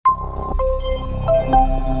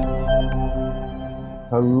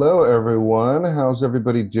Hello, everyone. How's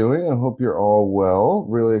everybody doing? I hope you're all well.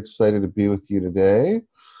 Really excited to be with you today.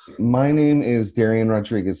 My name is Darian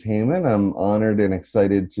Rodriguez Heyman. I'm honored and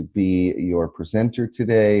excited to be your presenter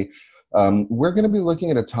today. We're going to be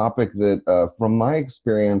looking at a topic that, from my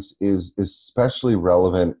experience, is especially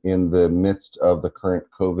relevant in the midst of the current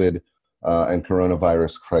COVID and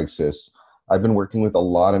coronavirus crisis. I've been working with a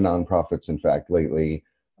lot of nonprofits, in fact, lately,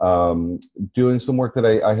 um, doing some work that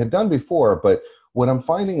I had done before, but what I'm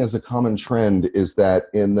finding as a common trend is that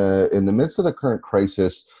in the midst of the current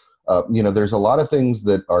crisis, there's a lot of things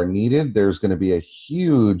that are needed. There's going to be a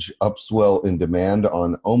huge upswell in demand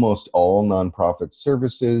on almost all nonprofit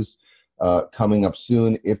services coming up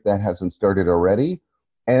soon, if that hasn't started already.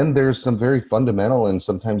 And there's some very fundamental and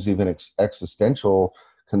sometimes even existential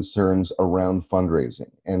concerns around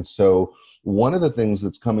fundraising. And so, one of the things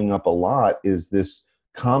that's coming up a lot is this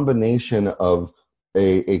combination of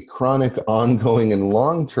a chronic, ongoing, and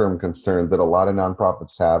long-term concern that a lot of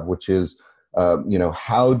nonprofits have, which is,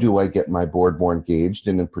 how do I get my board more engaged?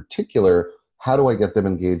 And in particular, how do I get them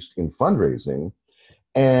engaged in fundraising?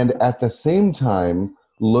 And at the same time,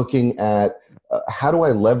 looking at how do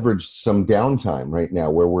I leverage some downtime right now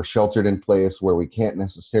where we're sheltered in place, where we can't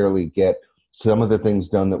necessarily get some of the things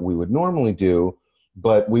done that we would normally do,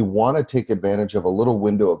 but we want to take advantage of a little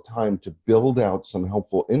window of time to build out some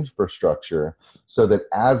helpful infrastructure so that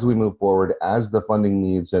as we move forward, as the funding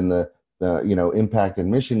needs and the impact and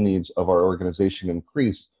mission needs of our organization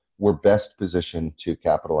increase, we're best positioned to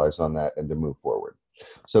capitalize on that and to move forward.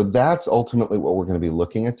 So that's ultimately what we're going to be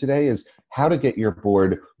looking at today, is how to get your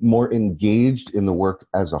board more engaged in the work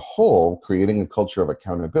as a whole, creating a culture of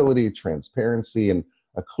accountability, transparency, and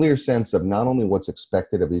a clear sense of not only what's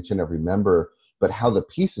expected of each and every member, but how the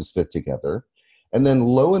pieces fit together. And then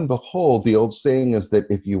lo and behold, the old saying is that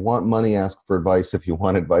if you want money, ask for advice. If you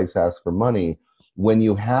want advice, ask for money. When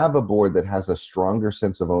you have a board that has a stronger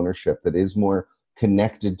sense of ownership, that is more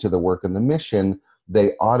connected to the work and the mission,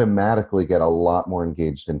 they automatically get a lot more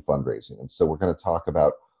engaged in fundraising. And so we're going to talk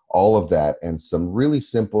about all of that and some really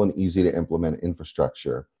simple and easy to implement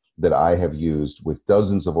infrastructure that I have used with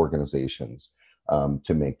dozens of organizations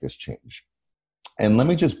to make this change. And let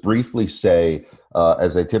me just briefly say,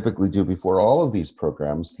 as I typically do before all of these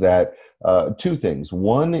programs, that two things.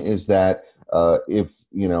 One is that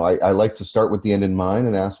I like to start with the end in mind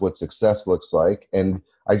and ask what success looks like. And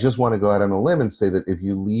I just want to go out on a limb and say that if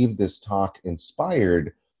you leave this talk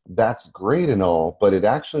inspired, that's great and all, but it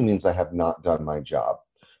actually means I have not done my job.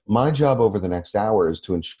 My job over the next hour is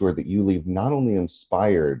to ensure that you leave not only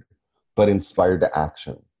inspired, but inspired to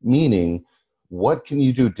action. Meaning, what can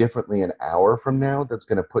you do differently an hour from now that's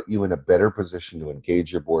going to put you in a better position to engage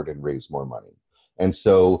your board and raise more money? And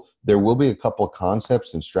so there will be a couple of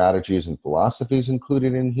concepts and strategies and philosophies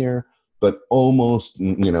included in here, but almost,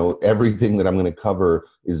 everything that I'm going to cover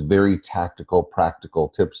is very tactical, practical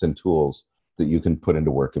tips and tools that you can put into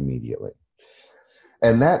work immediately.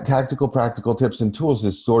 And that tactical, practical tips and tools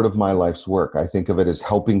is sort of my life's work. I think of it as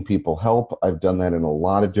helping people help. I've done that in a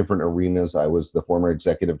lot of different arenas. I was the former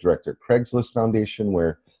executive director at Craigslist Foundation,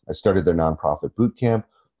 where I started their nonprofit boot camp.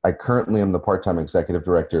 I currently am the part-time executive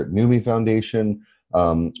director at NUMMI Foundation,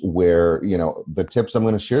 where, the tips I'm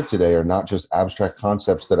going to share today are not just abstract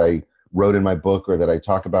concepts that I wrote in my book or that I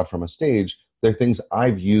talk about from a stage. They're things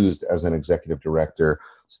I've used as an executive director.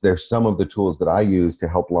 So there's some of the tools that I use to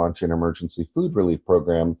help launch an emergency food relief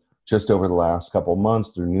program just over the last couple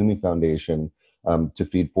months through NUMMI Foundation to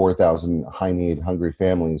feed 4,000 high-need, hungry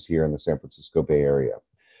families here in the San Francisco Bay Area.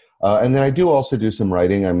 And then I do also do some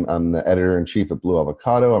writing. I'm the editor-in-chief at Blue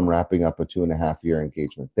Avocado. I'm wrapping up a 2.5-year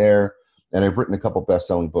engagement there. And I've written a couple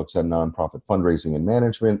best-selling books on nonprofit fundraising and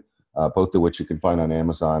management, both of which you can find on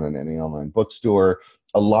Amazon and any online bookstore.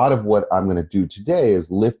 A lot of what I'm going to do today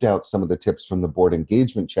is lift out some of the tips from the board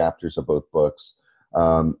engagement chapters of both books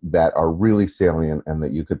that are really salient and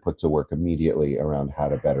that you could put to work immediately around how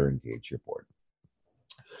to better engage your board.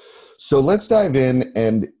 So let's dive in.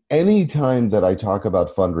 And anytime that I talk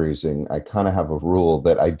about fundraising, I kind of have a rule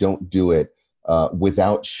that I don't do it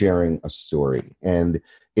without sharing a story. And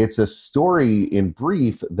it's a story in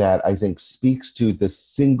brief that I think speaks to the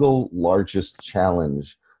single largest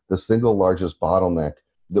challenge, the single largest bottleneck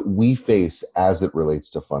that we face as it relates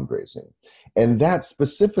to fundraising. And that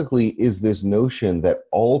specifically is this notion that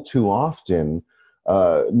all too often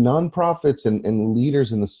nonprofits and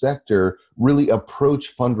leaders in the sector really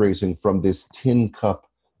approach fundraising from this tin cup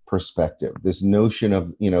perspective, this notion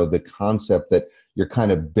of, the concept that you're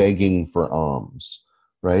kind of begging for alms,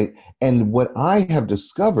 right? And what I have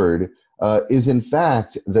discovered is, in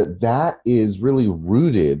fact, that is really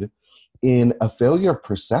rooted in a failure of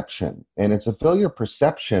perception. And it's a failure of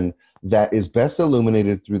perception that is best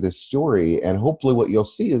illuminated through this story. And hopefully what you'll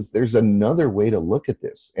see is there's another way to look at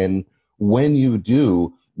this. And when you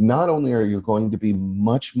do, not only are you going to be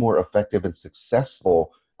much more effective and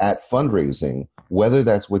successful at fundraising, whether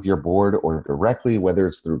that's with your board or directly, whether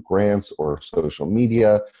it's through grants or social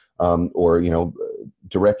media, or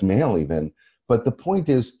direct mail even. But the point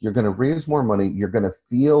is, you're going to raise more money, you're going to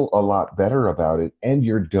feel a lot better about it, and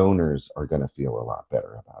your donors are going to feel a lot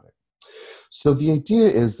better about it. So the idea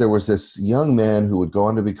is, there was this young man who would go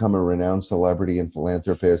on to become a renowned celebrity and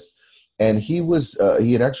philanthropist, and he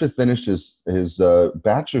had actually finished his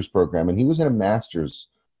bachelor's program, and he was in a master's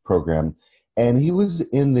program. And he was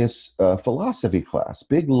in this philosophy class,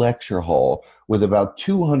 big lecture hall with about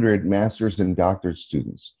 200 master's and doctorate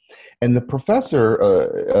students. And the professor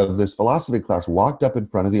of this philosophy class walked up in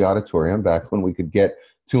front of the auditorium, back when we could get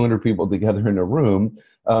 200 people together in a room,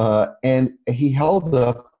 and he held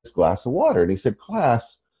up this glass of water. And he said,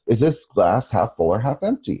 "Class, is this glass half full or half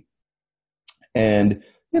empty?" And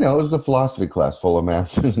it was a philosophy class full of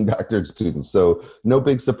master's and doctorate students. So no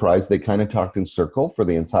big surprise. They kind of talked in circle for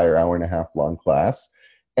the entire hour and a half long class.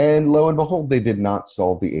 And lo and behold, they did not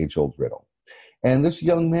solve the age-old riddle. And this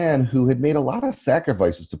young man, who had made a lot of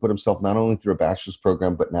sacrifices to put himself not only through a bachelor's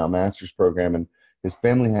program, but now a master's program, and his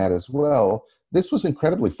family had as well, this was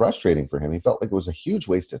incredibly frustrating for him. He felt like it was a huge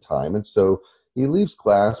waste of time. And so he leaves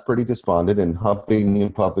class pretty despondent and huffing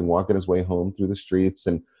and puffing, walking his way home through the streets.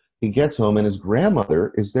 And he gets home, and his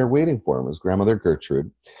grandmother is there waiting for him, his grandmother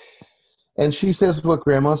Gertrude. And she says what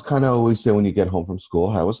grandmas kind of always say when you get home from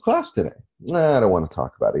school: "How was class today?" "I don't want to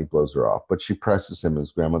talk about it." He blows her off. But she presses him,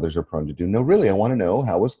 as grandmothers are prone to do. "No, really, I want to know,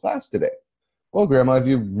 how was class today?" "Well, Grandma, if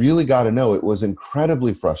you really got to know, it was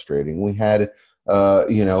incredibly frustrating. We had,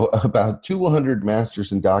 about 200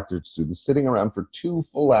 master's and doctorate students sitting around for 2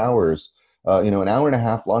 full hours, an hour and a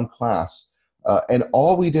half long class. And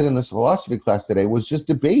all we did in this philosophy class today was just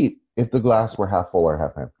debate if the glass were half full or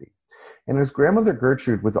half empty." And his grandmother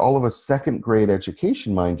Gertrude, with all of a second grade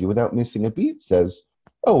education, mind you, without missing a beat, says,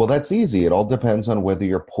 "Oh, well, that's easy. It all depends on whether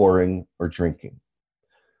you're pouring or drinking."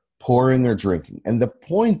 Pouring or drinking. And the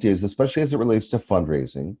point is, especially as it relates to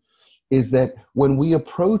fundraising, is that when we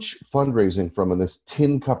approach fundraising from this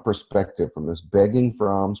tin cup perspective, from this begging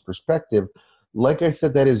for alms perspective, like I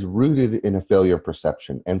said, that is rooted in a failure of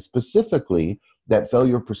perception. And specifically, that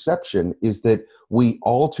failure of perception is that we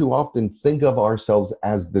all too often think of ourselves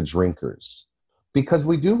as the drinkers, because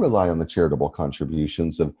we do rely on the charitable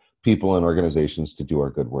contributions of people and organizations to do our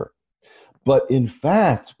good work. But in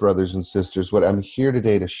fact, brothers and sisters, what I'm here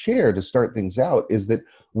today to share, to start things out, is that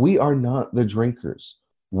we are not the drinkers.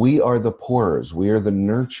 We are the pourers. We are the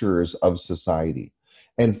nurturers of society.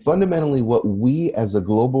 And fundamentally, what we as a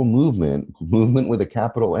global movement with a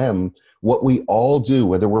capital M, what we all do,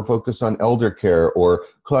 whether we're focused on elder care or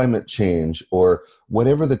climate change or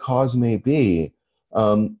whatever the cause may be,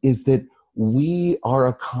 is that we are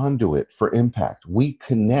a conduit for impact. We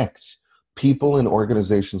connect people and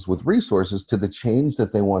organizations with resources to the change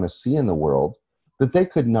that they want to see in the world that they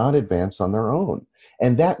could not advance on their own.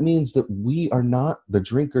 And that means that we are not the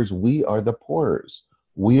drinkers, we are the pourers.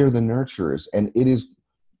 We are the nurturers. And it is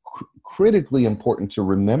critically important to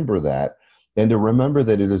remember that, and to remember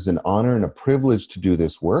that it is an honor and a privilege to do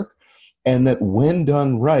this work, and that when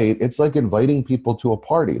done right, it's like inviting people to a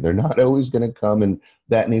party. They're not always going to come, and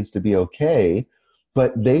that needs to be okay,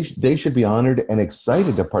 but they should be honored and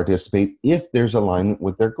excited to participate if there's alignment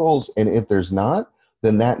with their goals. And if there's not,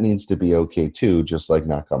 then that needs to be okay too, just like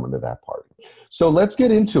not coming to that party. So let's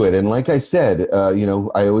get into it. And like I said,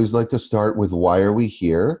 I always like to start with, why are we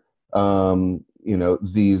here?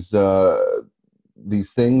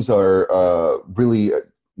 These things are really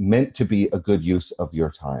meant to be a good use of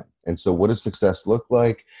your time. And so what does success look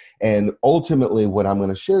like? And ultimately, what I'm going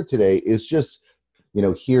to share today is just,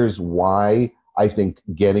 here's why I think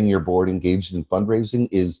getting your board engaged in fundraising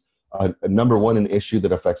is number one, an issue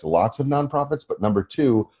that affects lots of nonprofits, but number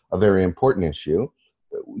two, a very important issue.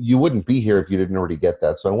 You wouldn't be here if you didn't already get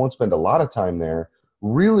that. So I won't spend a lot of time there.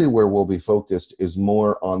 Really, where we'll be focused is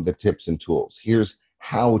more on the tips and tools. Here's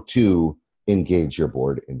how to engage your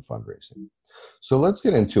board in fundraising. So let's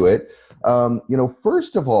get into it.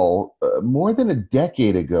 First of all, more than a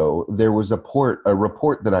decade ago, there was a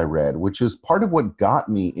report that I read, which is part of what got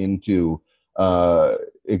me into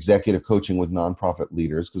executive coaching with nonprofit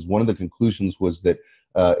leaders, because one of the conclusions was that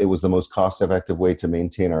it was the most cost-effective way to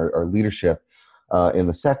maintain our leadership in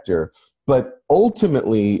the sector. But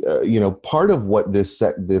ultimately, part of what this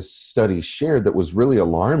study shared that was really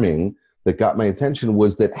alarming, that got my attention,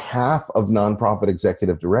 was that half of nonprofit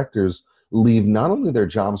executive directors leave not only their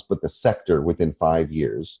jobs, but the sector within 5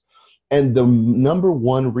 years. And the number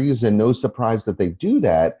one reason, no surprise that they do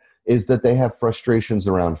that, is that they have frustrations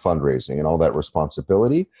around fundraising and all that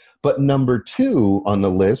responsibility. But number two on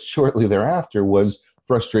the list shortly thereafter was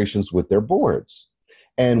frustrations with their boards.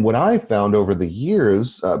 And what I found over the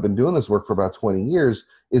years, I've been doing this work for about 20 years,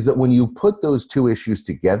 is that when you put those two issues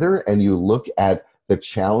together and you look at the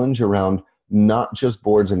challenge around not just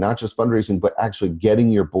boards and not just fundraising, but actually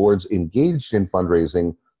getting your boards engaged in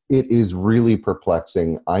fundraising, it is really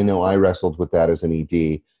perplexing. I know I wrestled with that as an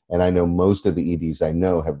ED, and I know most of the EDs I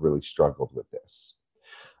know have really struggled with this.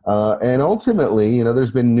 And ultimately,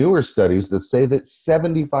 there's been newer studies that say that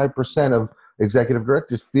 75% of executive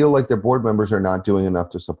directors feel like their board members are not doing enough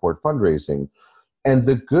to support fundraising. And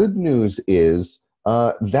the good news is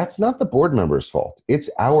that's not the board members' fault. It's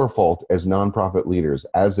our fault as nonprofit leaders,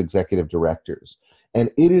 as executive directors.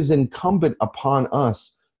 And it is incumbent upon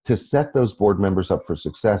us to set those board members up for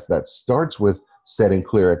success. That starts with setting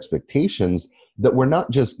clear expectations that we're not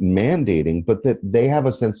just mandating, but that they have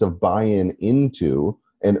a sense of buy-in into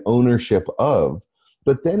and ownership of.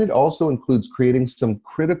 But then it also includes creating some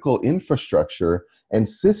critical infrastructure and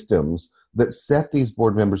systems that set these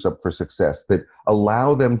board members up for success, that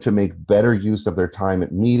allow them to make better use of their time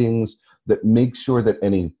at meetings, that make sure that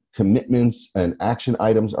any commitments and action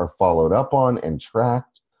items are followed up on and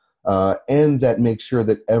tracked, and that make sure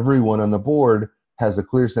that everyone on the board has a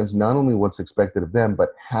clear sense not only what's expected of them, but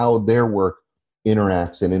how their work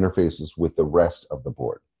interacts and interfaces with the rest of the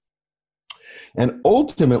board. And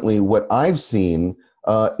ultimately, what I've seen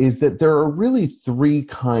is that there are really three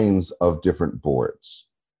kinds of different boards.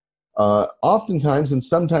 Oftentimes, and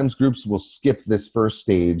sometimes groups will skip this first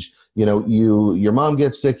stage. Your mom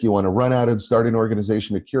gets sick, you want to run out and start an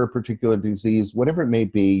organization to cure a particular disease, whatever it may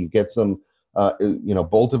be. You get some,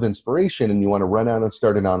 bolt of inspiration, and you want to run out and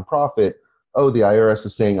start a nonprofit. Oh, the IRS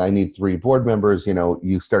is saying I need 3 board members.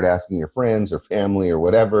 You start asking your friends or family or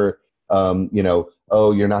whatever.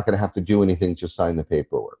 Oh, you're not going to have to do anything, just sign the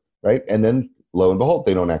paperwork, right? And then lo and behold,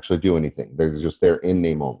 they don't actually do anything. They're just there in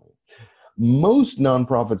name only. Most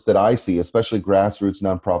nonprofits that I see, especially grassroots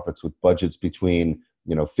nonprofits with budgets between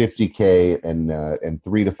 $50K and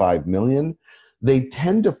 3 to 5 million, they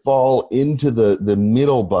tend to fall into the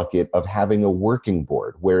middle bucket of having a working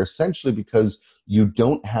board, where essentially because you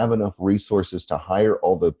don't have enough resources to hire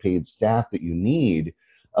all the paid staff that you need,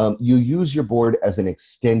 you use your board as an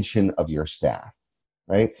extension of your staff,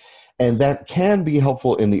 right? And that can be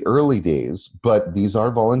helpful in the early days, but these are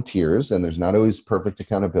volunteers and there's not always perfect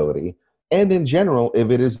accountability. And in general, if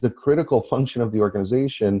it is the critical function of the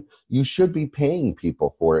organization, you should be paying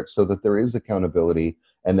people for it so that there is accountability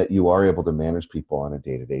and that you are able to manage people on a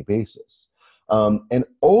day-to-day basis. And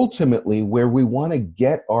ultimately, where we want to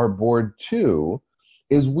get our board to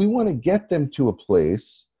is we want to get them to a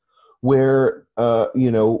place where,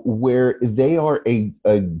 where they are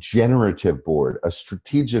a generative board, a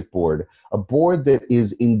strategic board, a board that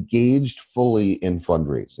is engaged fully in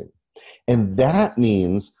fundraising. And that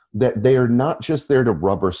means that they are not just there to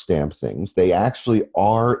rubber stamp things. They actually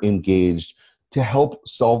are engaged to help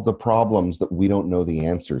solve the problems that we don't know the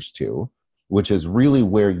answers to, which is really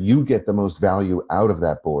where you get the most value out of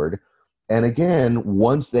that board. And again,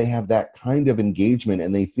 once they have that kind of engagement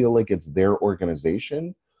and they feel like it's their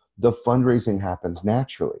organization, the fundraising happens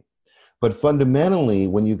naturally. But fundamentally,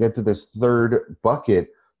 when you get to this third bucket,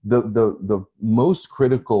 the most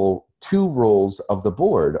critical 2 roles of the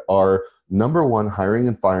board are, number 1, hiring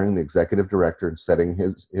and firing the executive director and setting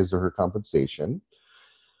his or her compensation.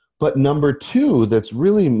 But number 2, that's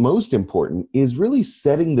really most important, is really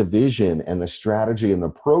setting the vision and the strategy and the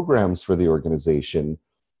programs for the organization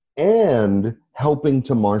and helping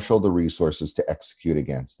to marshal the resources to execute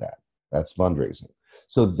against that. That's fundraising.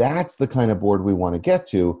 So that's the kind of board we want to get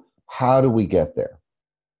to. How do we get there?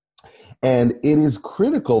 And it is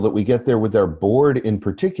critical that we get there with our board in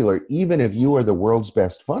particular, even if you are the world's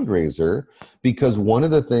best fundraiser, because one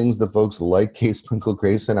of the things the folks like Kay Sprinkle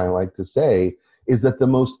Grace and I like to say is that the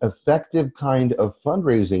most effective kind of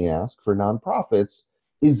fundraising ask for nonprofits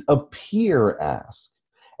is a peer ask.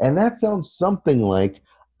 And that sounds something like,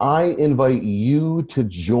 I invite you to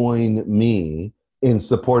join me in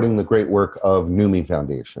supporting the great work of NUMMI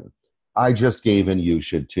Foundation. I just gave and you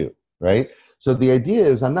should too, right? So the idea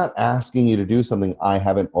is I'm not asking you to do something I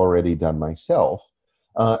haven't already done myself.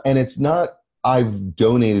 And it's not I've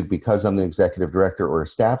donated because I'm the executive director or a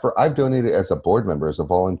staffer. I've donated as a board member, as a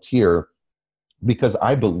volunteer, because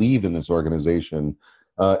I believe in this organization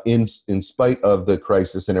in spite of the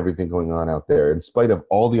crisis and everything going on out there, in spite of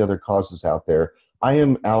all the other causes out there. I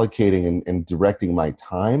am allocating and directing my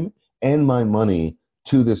time and my money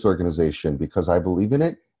to this organization because I believe in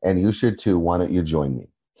it, and you should too. Why don't you join me?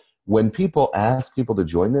 When people ask people to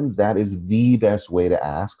join them, that is the best way to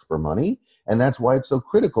ask for money. And that's why it's so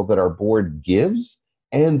critical that our board gives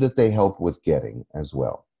and that they help with getting as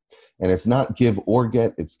well. And it's not give or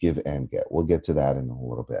get, it's give and get. We'll get to that in a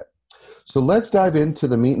little bit. So let's dive into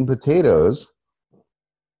the meat and potatoes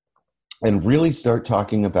and really start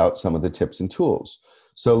talking about some of the tips and tools.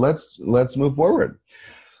 So let's move forward.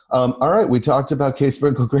 All right, we talked about Kay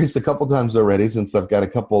Sprinkle Grace a couple times already since I've got a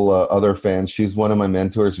couple other fans. She's one of my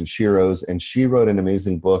mentors and sheroes, and she wrote an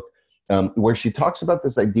amazing book where she talks about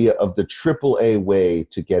this idea of the AAA way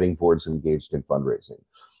to getting boards engaged in fundraising.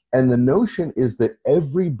 And the notion is that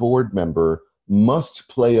every board member must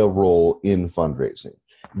play a role in fundraising.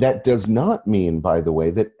 That does not mean, by the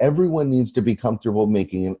way, that everyone needs to be comfortable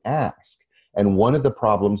making an ask. And one of the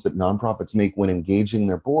problems that nonprofits make when engaging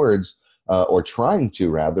their boards, or trying to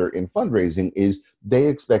rather, in fundraising, is they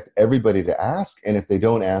expect everybody to ask, and if they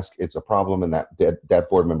don't ask, it's a problem, and that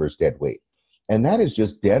board member is dead weight. And that is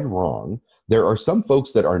just dead wrong. There are some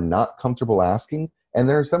folks that are not comfortable asking, and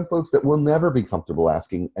there are some folks that will never be comfortable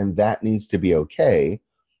asking, and that needs to be okay.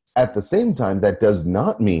 At the same time, that does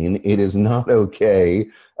not mean it is not okay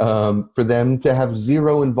for them to have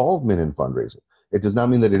zero involvement in fundraising. It does not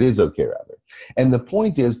mean that it is okay, rather. And the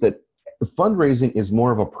point is that fundraising is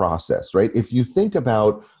more of a process, right? If you think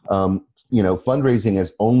about fundraising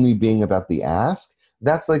as only being about the ask,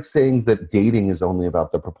 that's like saying that dating is only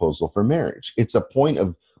about the proposal for marriage. It's a point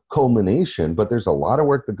of culmination, but there's a lot of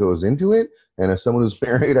work that goes into it. And as someone who's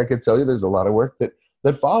married, I can tell you there's a lot of work that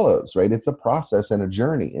follows, right? It's a process and a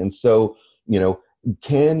journey. And so,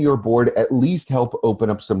 can your board at least help open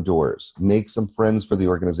up some doors, make some friends for the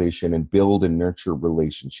organization, and build and nurture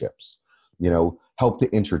relationships? Help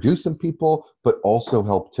to introduce some people, but also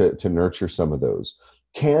help to nurture some of those.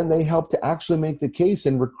 Can they help to actually make the case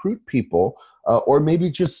and recruit people, or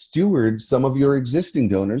maybe just steward some of your existing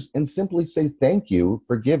donors and simply say thank you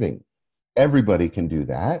for giving? Everybody can do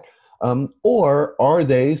that. Or are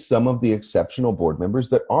they some of the exceptional board members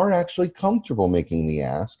that are actually comfortable making the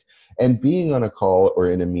ask and being on a call or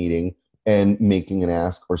in a meeting and making an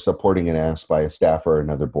ask or supporting an ask by a staff or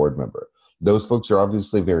another board member? Those folks are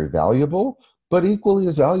obviously very valuable, but equally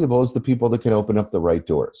as valuable as the people that can open up the right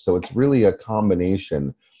doors. So it's really a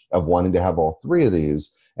combination of wanting to have all three of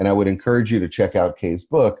these. And I would encourage you to check out Kay's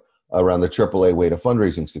book around the AAA way to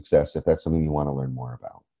fundraising success if that's something you want to learn more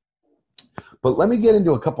about. But let me get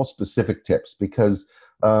into a couple specific tips because,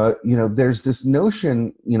 there's this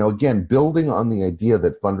notion, again, building on the idea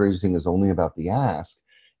that fundraising is only about the ask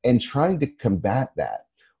and trying to combat that.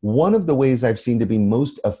 One of the ways I've seen to be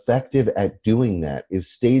most effective at doing that is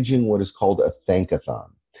staging what is called a thankathon.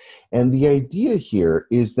 And the idea here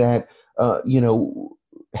is that,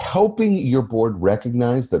 helping your board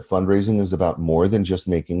recognize that fundraising is about more than just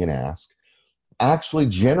making an ask, actually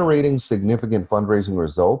generating significant fundraising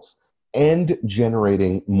results, and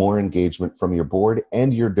generating more engagement from your board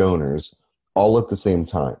and your donors all at the same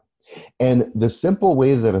time. And the simple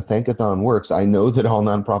way that a thankathon works, I know that all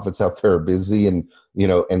nonprofits out there are busy and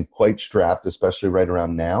quite strapped, especially right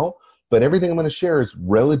around now. But everything I'm going to share is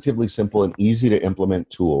relatively simple and easy to implement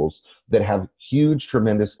tools that have huge,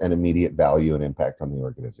 tremendous, and immediate value and impact on the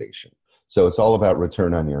organization. So it's all about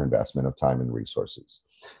return on your investment of time and resources.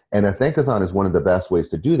 And a thankathon is one of the best ways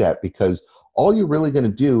to do that because all you're really going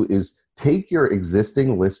to do is take your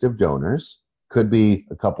existing list of donors, could be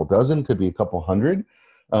a couple dozen, could be a couple hundred.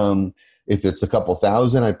 If it's a couple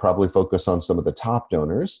thousand, I'd probably focus on some of the top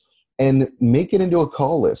donors and make it into a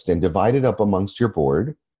call list and divide it up amongst your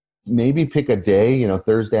board. Maybe pick a day,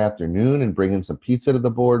 Thursday afternoon, and bring in some pizza to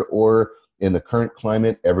the board, or in the current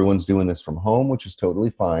climate, everyone's doing this from home, which is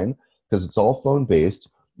totally fine because it's all phone-based.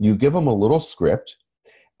 You give them a little script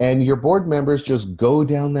and your board members just go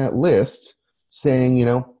down that list saying,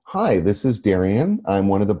 hi, this is Darian. I'm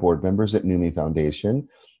one of the board members at NUMMI Foundation.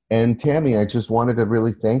 And Tammy, I just wanted to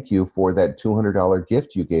really thank you for that $200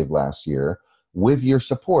 gift you gave last year. With your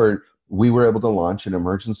support, we were able to launch an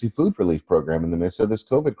emergency food relief program in the midst of this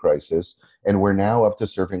COVID crisis. And we're now up to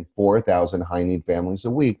serving 4,000 high-need families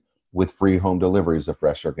a week with free home deliveries of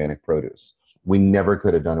fresh organic produce. We never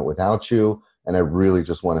could have done it without you. And I really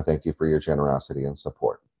just want to thank you for your generosity and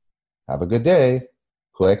support. Have a good day.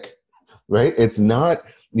 Click. Right? It's not,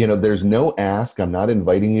 there's no ask. I'm not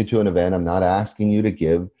inviting you to an event. I'm not asking you to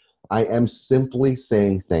give. I am simply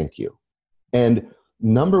saying thank you. And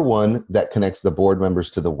number one, that connects the board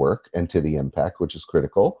members to the work and to the impact, which is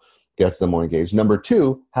critical, gets them more engaged. Number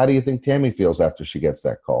two, how do you think Tammy feels after she gets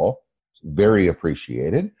that call? Very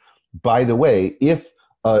appreciated. By the way, if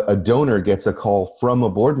a donor gets a call from a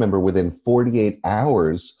board member within 48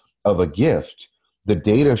 hours of a gift, the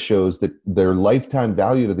data shows that their lifetime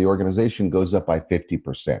value to the organization goes up by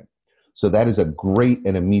 50%. So that is a great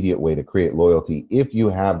and immediate way to create loyalty. If you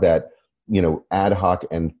have that, ad hoc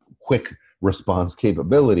and quick response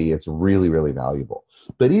capability, it's really, really valuable.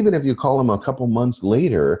 But even if you call them a couple months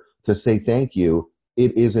later to say thank you,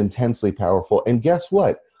 it is intensely powerful. And guess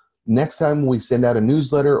what? Next time we send out a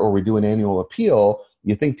newsletter or we do an annual appeal,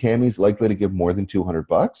 you think Tammy's likely to give more than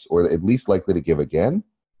 $200 or at least likely to give again?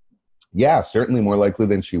 Yeah, certainly more likely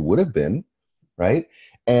than she would have been, right?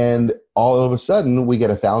 And all of a sudden we get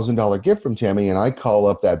 $1,000 gift from Tammy, and I call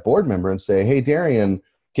up that board member and say, hey, Darian,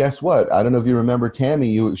 guess what? I don't know if you remember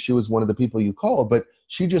Tammy, she was one of the people you called, but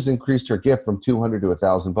she just increased her gift from $200 to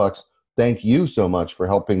 $1,000. Thank you so much for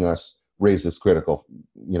helping us raise this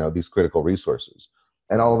these critical resources.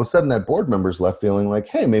 And all of a sudden that board member's left feeling like,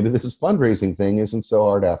 hey, maybe this fundraising thing isn't so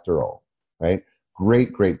hard after all, right?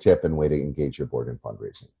 Great, great tip and way to engage your board in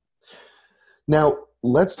fundraising. Now,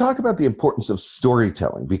 let's talk about the importance of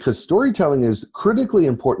storytelling, because storytelling is critically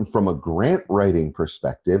important from a grant writing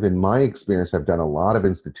perspective. In my experience, I've done a lot of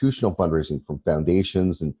institutional fundraising from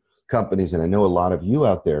foundations and companies, and I know a lot of you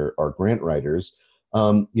out there are grant writers.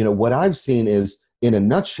 What I've seen is, in a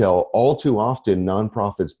nutshell, all too often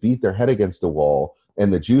nonprofits beat their head against the wall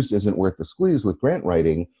and the juice isn't worth the squeeze with grant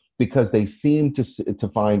writing because they seem to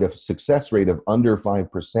find a success rate of under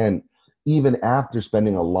 5%, even after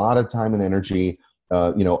spending a lot of time and energy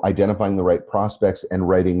identifying the right prospects and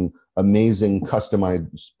writing amazing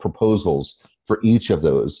customized proposals for each of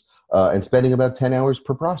those, and spending about 10 hours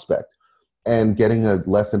per prospect and getting a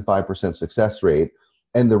less than 5% success rate.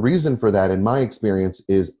 And the reason for that, in my experience,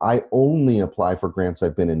 is I only apply for grants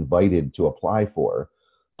I've been invited to apply for.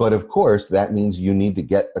 But of course, that means you need to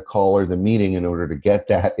get the call or the meeting in order to get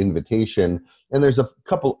that invitation. And there's a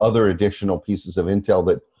couple other additional pieces of intel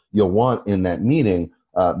that you'll want in that meeting.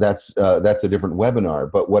 That's a different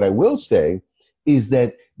webinar. But what I will say is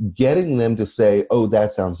that getting them to say, oh,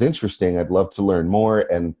 that sounds interesting, I'd love to learn more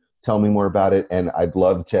and tell me more about it, and I'd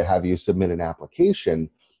love to have you submit an application.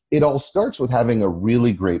 It all starts with having a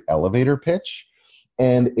really great elevator pitch.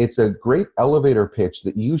 And it's a great elevator pitch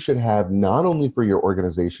that you should have not only for your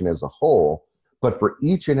organization as a whole, but for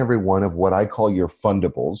each and every one of what I call your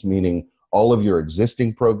fundables, meaning all of your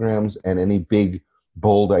existing programs and any big,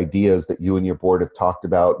 bold ideas that you and your board have talked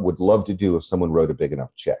about, would love to do if someone wrote a big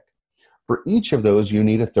enough check. For each of those, you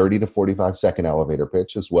need a 30 to 45 second elevator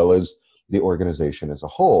pitch, as well as the organization as a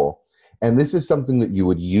whole. And this is something that you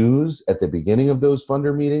would use at the beginning of those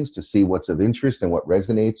funder meetings to see what's of interest and what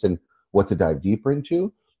resonates and what to dive deeper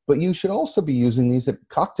into. But you should also be using these at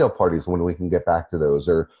cocktail parties when we can get back to those,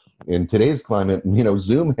 or in today's climate,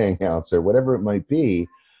 Zoom hangouts or whatever it might be.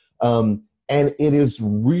 And it is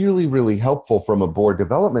really, really helpful from a board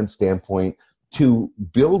development standpoint to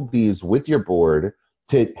build these with your board,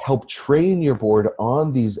 to help train your board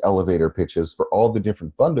on these elevator pitches for all the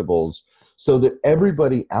different fundables, so that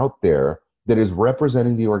everybody out there that is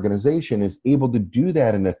representing the organization is able to do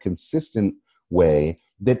that in a consistent way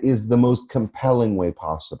that is the most compelling way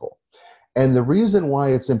possible. And the reason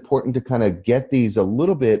why it's important to kind of get these a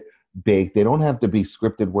little bit baked, they don't have to be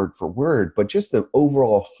scripted word for word, but just the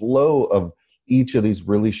overall flow of each of these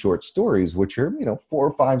really short stories, which are 4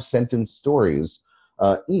 or 5 sentence stories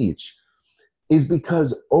each, is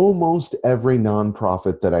because almost every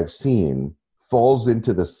nonprofit that I've seen falls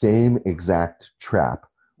into the same exact trap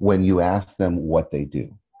when you ask them what they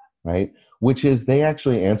do, right? Which is they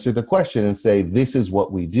actually answer the question and say, this is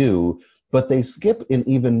what we do, but they skip an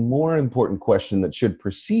even more important question that should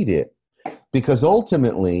precede it, because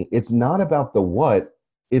ultimately it's not about the what,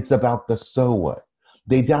 it's about the so what.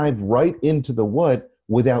 They dive right into the what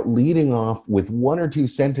without leading off with 1 or 2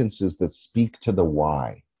 sentences that speak to the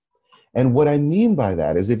why. And what I mean by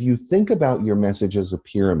that is, if you think about your message as a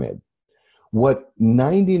pyramid, what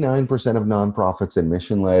 99% of nonprofits and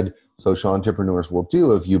mission-led social entrepreneurs will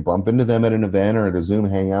do, if you bump into them at an event or at a Zoom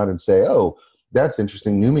hangout and say, oh, that's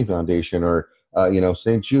interesting, NUMMI Foundation or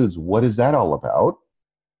St. Jude's, what is that all about?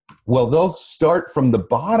 Well, they'll start from the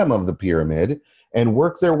bottom of the pyramid and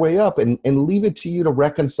work their way up and leave it to you to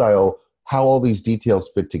reconcile how all these details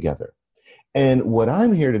fit together. And what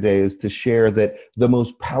I'm here today is to share that the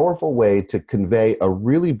most powerful way to convey a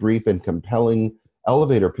really brief and compelling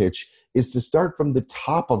elevator pitch is to start from the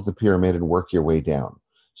top of the pyramid and work your way down.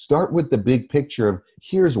 Start with the big picture of,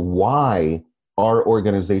 here's why our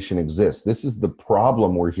organization exists. This is the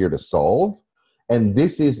problem we're here to solve. And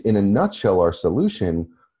this is, in a nutshell, our solution.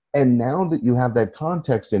 And now that you have that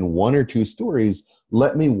context in 1 or 2 stories,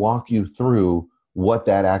 let me walk you through what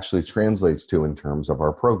that actually translates to in terms of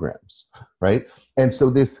our programs, right? And so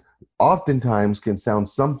this oftentimes can sound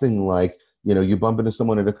something like, you bump into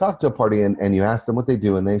someone at a cocktail party and you ask them what they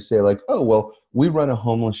do, and they say like, oh, well, we run a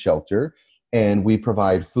homeless shelter and we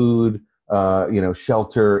provide food,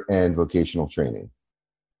 shelter and vocational training.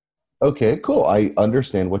 Okay, cool. I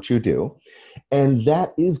understand what you do. And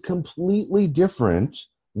that is completely different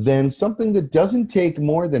than something that doesn't take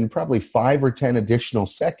more than probably 5 or 10 additional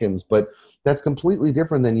seconds, but that's completely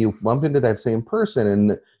different than you bump into that same person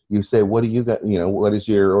and you say, what do you got, what does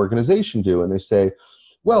your organization do? And they say,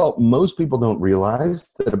 well, most people don't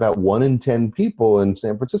realize that about 1 in 10 people in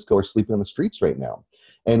San Francisco are sleeping on the streets right now.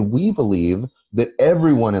 And we believe that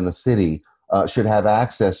everyone in the city should have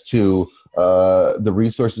access to the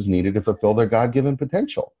resources needed to fulfill their God-given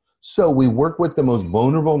potential. So we work with the most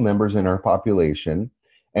vulnerable members in our population,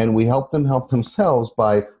 and we help them help themselves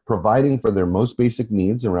by providing for their most basic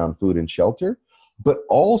needs around food and shelter, but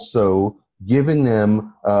also giving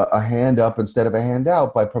them a hand up instead of a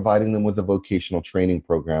handout by providing them with a vocational training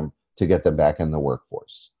program to get them back in the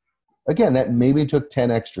workforce. Again, that maybe took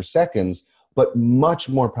 10 extra seconds, but much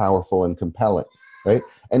more powerful and compelling, right?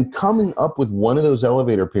 And coming up with one of those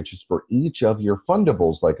elevator pitches for each of your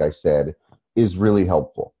fundables, like I said, is really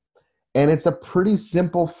helpful. And it's a pretty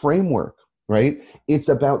simple framework, right? It's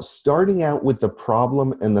about starting out with the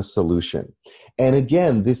problem and the solution. And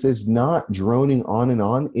again, this is not droning on and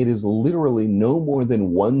on. It is literally no more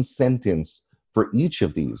than one sentence for each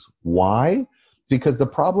of these. Why? Because the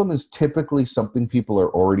problem is typically something people are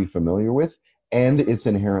already familiar with, and it's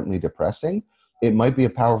inherently depressing. It might be a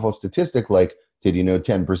powerful statistic like, did you know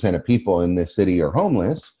 10% of people in this city are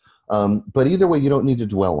homeless? But either way, you don't need to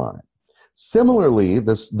dwell on it. Similarly,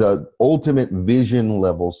 the ultimate vision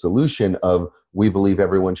level solution of we believe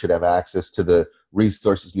everyone should have access to the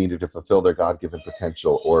resources needed to fulfill their God-given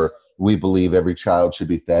potential, or we believe every child should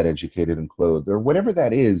be fed, educated, and clothed, or whatever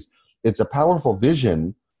that is, it's a powerful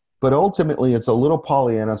vision, but ultimately it's a little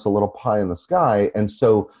Pollyanna, it's a little pie in the sky. And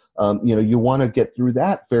so, you want to get through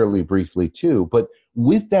that fairly briefly too. But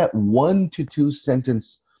with that 1 to 2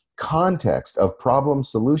 sentence context of problem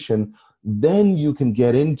solution, then you can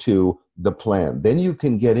get into the plan. Then you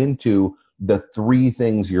can get into the 3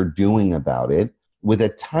 things you're doing about it with a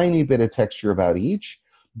tiny bit of texture about each,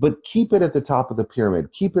 but keep it at the top of the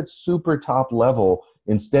pyramid. Keep it super top level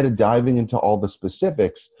instead of diving into all the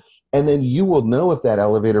specifics. And then you will know if that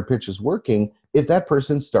elevator pitch is working if that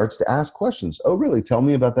person starts to ask questions. Oh, really? Tell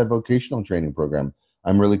me about that vocational training program.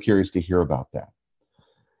 I'm really curious to hear about that.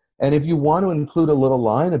 And if you want to include a little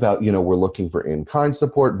line about, we're looking for in-kind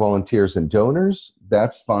support, volunteers, and donors,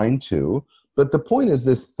 that's fine too. But the point is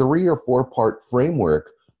this 3 or 4 part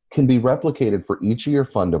framework can be replicated for each of your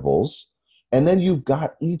fundables. And then you've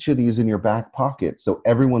got each of these in your back pocket. So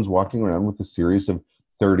everyone's walking around with a series of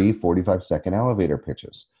 30, 45-second elevator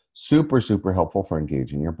pitches. Super, super helpful for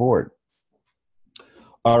engaging your board.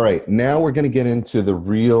 All right, now we're going to get into the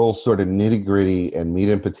real sort of nitty-gritty and meat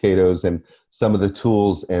and potatoes and some of the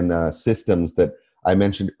tools and systems that I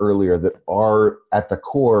mentioned earlier that are at the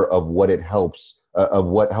core of what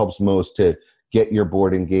helps most to get your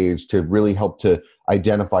board engaged, to really help to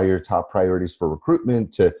identify your top priorities for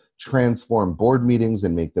recruitment, to transform board meetings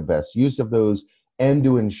and make the best use of those, and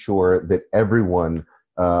to ensure that everyone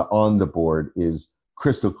on the board is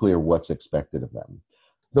crystal clear what's expected of them.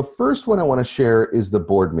 The first one I want to share is the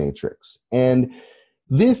board matrix. And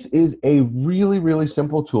this is a really, really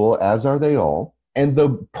simple tool, as are they all. And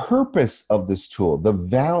the purpose of this tool, the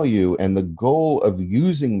value and the goal of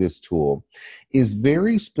using this tool is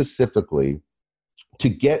very specifically to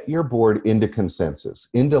get your board into consensus,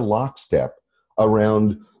 into lockstep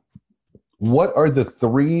around what are the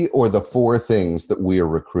 3 or the 4 things that we are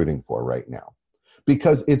recruiting for right now.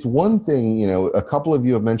 Because it's one thing, a couple of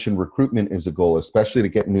you have mentioned recruitment is a goal, especially to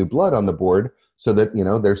get new blood on the board so that,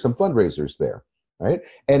 there's some fundraisers there, right?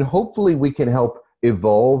 And hopefully we can help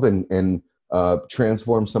evolve and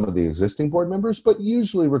transform some of the existing board members, but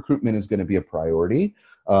usually recruitment is going to be a priority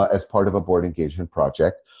as part of a board engagement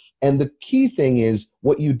project. And the key thing is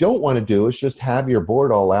what you don't want to do is just have your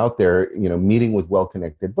board all out there, meeting with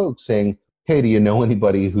well-connected folks saying, hey, do you know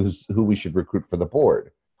anybody who we should recruit for the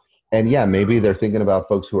board? And yeah, maybe they're thinking about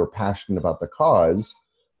folks who are passionate about the cause,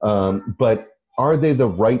 but are they the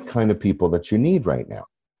right kind of people that you need right now?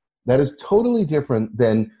 That is totally different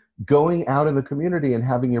than going out in the community and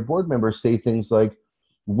having your board members say things like,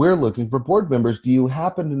 we're looking for board members. Do you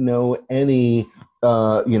happen to know any,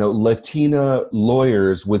 Latina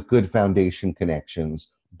lawyers with good foundation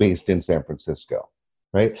connections based in San Francisco,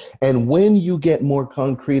 right? And when you get more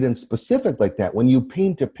concrete and specific like that, when you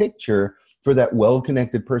paint a picture, for that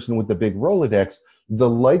well-connected person with the big Rolodex, the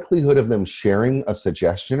likelihood of them sharing a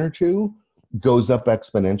suggestion or two goes up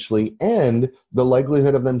exponentially, and the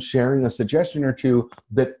likelihood of them sharing a suggestion or two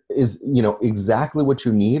that is, exactly what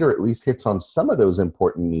you need, or at least hits on some of those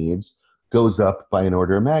important needs, goes up by an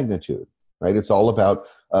order of magnitude, right? It's all about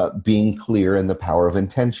being clear and the power of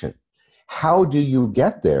intention. How do you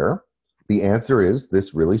get there? The answer is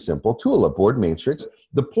this really simple tool, a board matrix.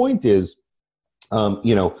 The point is,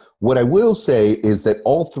 what I will say is that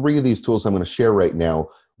all three of these tools I'm going to share right now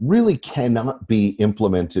really cannot be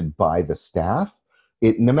implemented by the staff.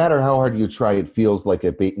 No matter how hard you try, it feels like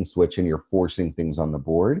a bait and switch and you're forcing things on the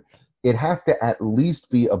board. It has to at least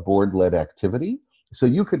be a board-led activity. So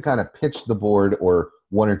you could kind of pitch the board, or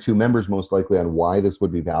one or two members most likely, on why this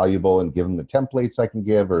would be valuable, and give them the templates I can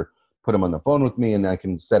give, or put them on the phone with me and I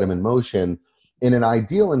can set them in motion. In an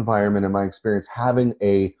ideal environment, in my experience, having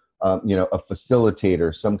a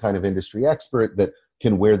facilitator, some kind of industry expert that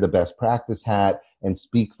can wear the best practice hat and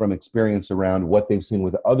speak from experience around what they've seen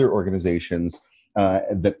with other organizations,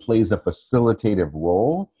 that plays a facilitative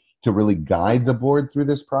role to really guide the board through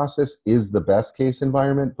this process, is the best case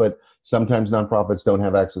environment. But sometimes nonprofits don't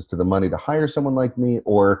have access to the money to hire someone like me,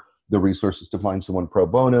 or the resources to find someone pro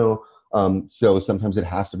bono. So sometimes it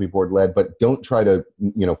has to be board led, but don't try to,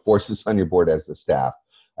 force this on your board as the staff.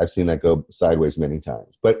 I've seen that go sideways many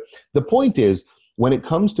times. But the point is, when it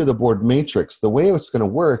comes to the board matrix, the way it's going to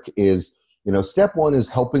work is, step one is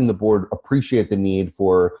helping the board appreciate the need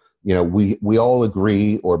for, we all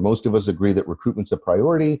agree, or most of us agree, that recruitment's a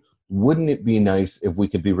priority. Wouldn't it be nice if we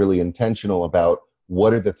could be really intentional about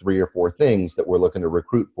what are the 3 or 4 things that we're looking to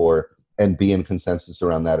recruit for, and be in consensus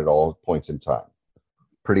around that at all points in time?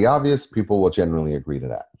 Pretty obvious. People will generally agree to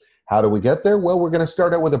that. How do we get there? Well, we're going to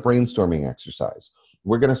start out with a brainstorming exercise.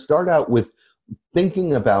 We're going to start out with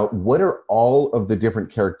thinking about what are all of the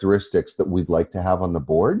different characteristics that we'd like to have on the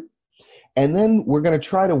board. And then we're going to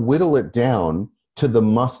try to whittle it down to the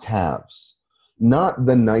must-haves, not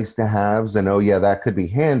the nice-to-haves. And, oh, yeah, that could be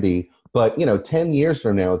handy. But, 10 years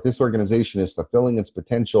from now, if this organization is fulfilling its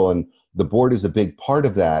potential and the board is a big part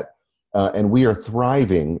of that, and we are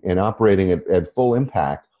thriving and operating at full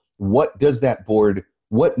impact, what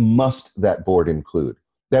must that board include?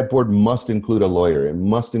 That board must include a lawyer. It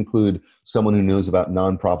must include someone who knows about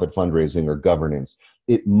nonprofit fundraising or governance.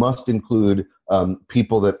 It must include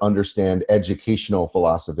people that understand educational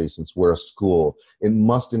philosophy, since we're a school. It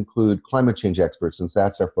must include climate change experts, since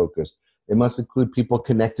that's our focus. It must include people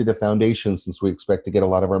connected to foundations, since we expect to get a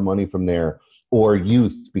lot of our money from there, or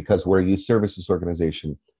youth, because we're a youth services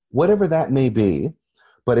organization. Whatever that may be,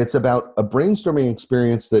 but it's about a brainstorming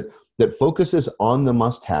experience that focuses on the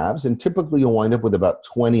must-haves, and typically you'll wind up with about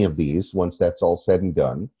 20 of these once that's all said and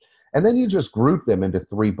done. And then you just group them into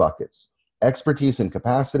 3 buckets: expertise and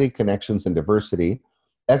capacity, connections and diversity.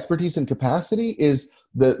 Expertise and capacity is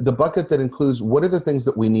the bucket that includes what are the things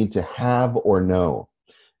that we need to have or know.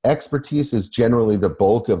 Expertise is generally the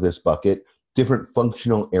bulk of this bucket, different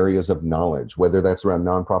functional areas of knowledge, whether that's around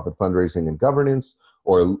nonprofit fundraising and governance,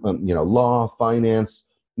 or law, finance,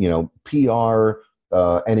 PR,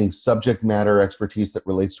 any subject matter expertise that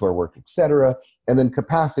relates to our work, etc. And then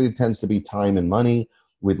capacity tends to be time and money.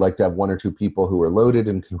 We'd like to have 1 or 2 people who are loaded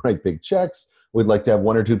and can write big checks. We'd like to have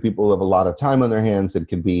 1 or 2 people who have a lot of time on their hands and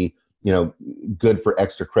can be, good for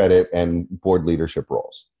extra credit and board leadership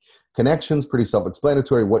roles. Connections, pretty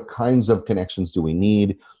self-explanatory. What kinds of connections do we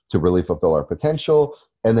need to really fulfill our potential?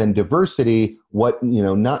 And then diversity,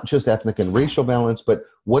 not just ethnic and racial balance, but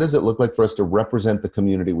what does it look like for us to represent the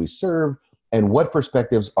community we serve? And what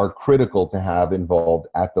perspectives are critical to have involved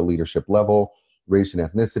at the leadership level? Race and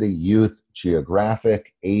ethnicity, youth,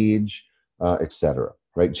 geographic, age, etc.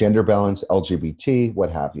 Right? Gender balance, LGBT, what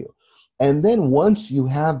have you. And then once you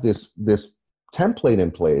have this template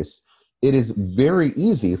in place, it is very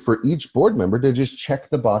easy for each board member to just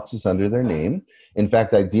check the boxes under their name. In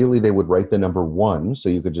fact, ideally, they would write the number 1, so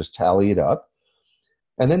you could just tally it up.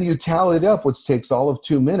 And then you tally it up, which takes all of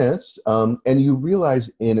 2 minutes, and you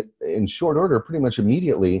realize in short order, pretty much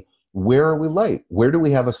immediately, where are we light? Where do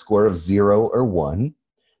we have a score of 0 or 1?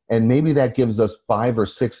 And maybe that gives us 5 or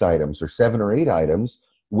 6 items, or 7 or 8 items.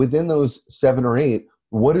 Within those 7 or 8,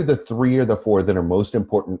 what are the 3 or the 4 that are most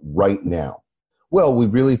important right now? Well, we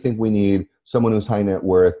really think we need someone who's high net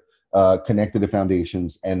worth, connected to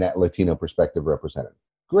foundations, and that Latino perspective represented.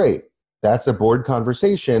 Great. That's a board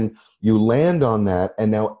conversation. You land on that,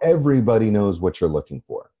 and now everybody knows what you're looking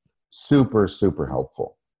for. Super, super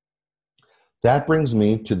helpful. That brings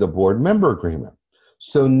me to the board member agreement.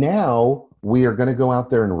 So now we are going to go out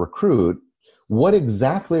there and recruit. What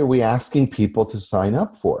exactly are we asking people to sign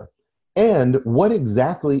up for? And what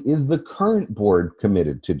exactly is the current board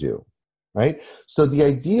committed to do, right? So the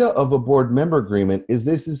idea of a board member agreement is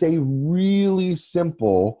this is a really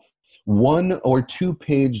simple 1 or 2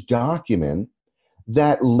 page document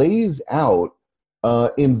that lays out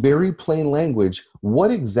in very plain language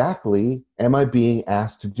what exactly am I being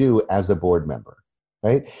asked to do as a board member,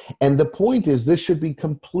 right? And the point is this should be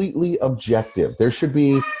completely objective. There should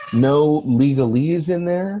be no legalese in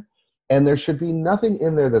there, and there should be nothing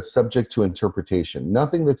in there that's subject to interpretation.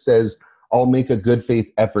 Nothing that says I'll make a good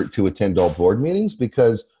faith effort to attend all board meetings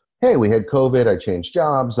because, hey, we had COVID, I changed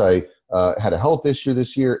jobs, I had a health issue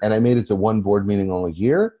this year, and I made it to one board meeting all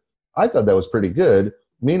year. I thought that was pretty good.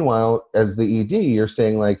 Meanwhile, as the ED, you're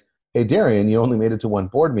saying like, hey, Darian, you only made it to one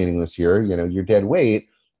board meeting this year, you're dead weight,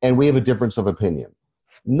 and we have a difference of opinion.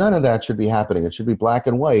 None of that should be happening. It should be black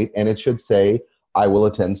and white, and it should say, I will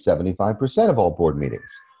attend 75% of all board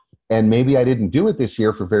meetings. And maybe I didn't do it this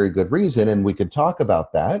year for very good reason, and we could talk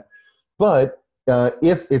about that. But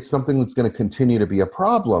if it's something that's going to continue to be a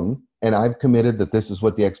problem, and I've committed that this is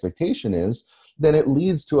what the expectation is, then it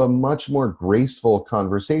leads to a much more graceful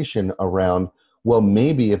conversation around, well,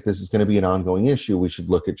 maybe if this is going to be an ongoing issue, we should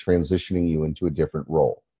look at transitioning you into a different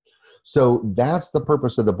role. So that's the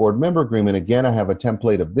purpose of the board member agreement. Again, I have a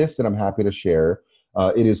template of this that I'm happy to share.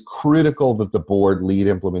 It is critical that the board lead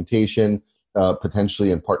implementation, potentially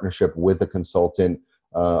in partnership with a consultant,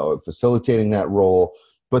 facilitating that role.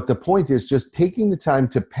 But the point is just taking the time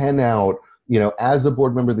to pen out, as a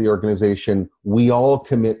board member of the organization, we all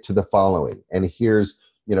commit to the following. And here's,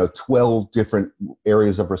 12 different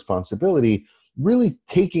areas of responsibility, really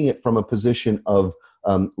taking it from a position of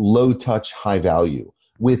low touch, high value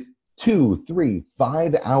with 2, 3,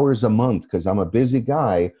 5 hours a month, because I'm a busy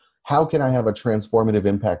guy. How can I have a transformative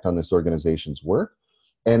impact on this organization's work?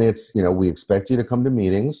 And it's, we expect you to come to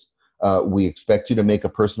meetings. We expect you to make a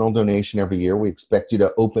personal donation every year. We expect you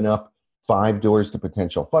to open up 5 doors to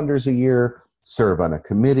potential funders a year, serve on a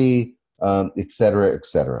committee, et cetera, et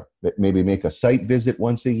cetera. Maybe make a site visit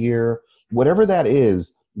once a year. Whatever that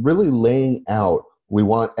is, really laying out, we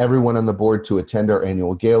want everyone on the board to attend our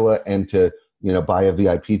annual gala and to, buy a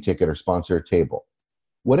VIP ticket or sponsor a table.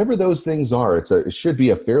 Whatever those things are, it should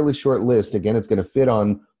be a fairly short list. Again, it's going to fit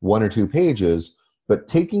on 1 or 2 pages, but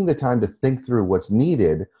taking the time to think through what's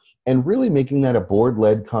needed and really making that a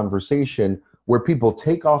board-led conversation where people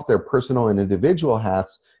take off their personal and individual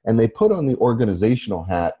hats and they put on the organizational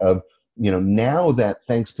hat of, now that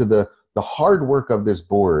thanks to the hard work of this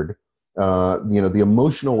board, the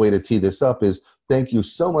emotional way to tee this up is thank you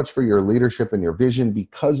so much for your leadership and your vision.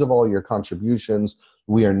 Because of all your contributions,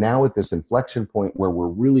 we are now at this inflection point where we're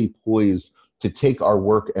really poised to take our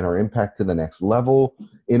work and our impact to the next level.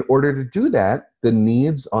 In order to do that, the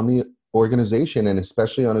needs on the organization and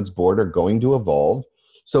especially on its board are going to evolve.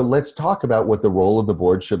 So let's talk about what the role of the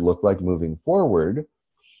board should look like moving forward.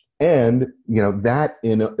 And, that,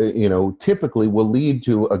 typically will lead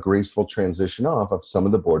to a graceful transition off of some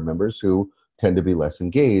of the board members who tend to be less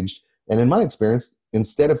engaged. And in my experience,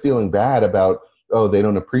 instead of feeling bad about, oh, they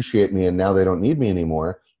don't appreciate me and now they don't need me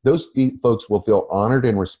anymore, those folks will feel honored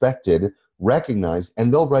and respected, recognized,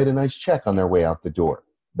 and they'll write a nice check on their way out the door.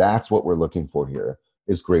 That's what we're looking for here,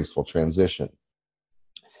 is graceful transition.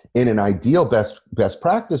 In an ideal best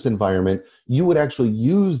practice environment, you would actually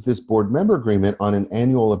use this board member agreement on an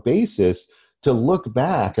annual basis to look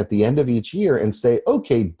back at the end of each year and say,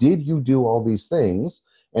 okay, did you do all these things?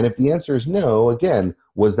 And if the answer is no, again,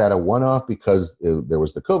 was that a one-off because there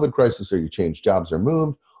was the COVID crisis or you changed jobs or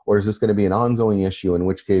moved? Or is this going to be an ongoing issue, in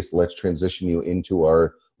which case let's transition you into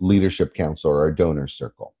our leadership council or our donor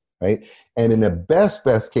circle, right? And in a best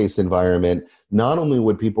case environment, not only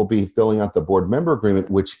would people be filling out the board member agreement,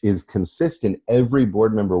 which is consistent, every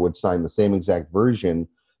board member would sign the same exact version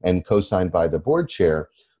and co-signed by the board chair,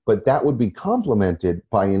 but that would be complemented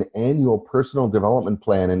by an annual personal development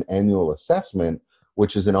plan and annual assessment,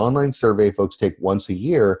 which is an online survey folks take once a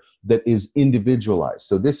year that is individualized.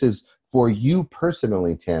 So this is for you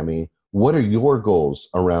personally, Tammy. What are your goals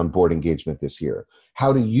around board engagement this year?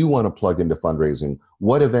 How do you want to plug into fundraising?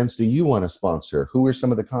 What events do you want to sponsor? Who are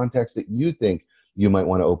some of the contacts that you think you might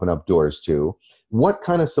want to open up doors to? What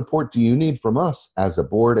kind of support do you need from us as a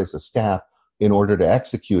board, as a staff, in order to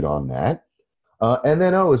execute on that? And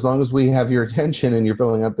then, as long as we have your attention and you're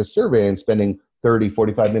filling out the survey and spending 30,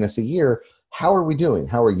 45 minutes a year, how are we doing?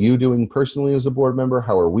 How are you doing personally as a board member?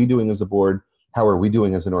 How are we doing as a board? How are we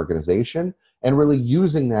doing as an organization? And really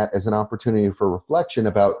using that as an opportunity for reflection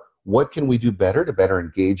about what can we do better to better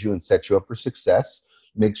engage you and set you up for success.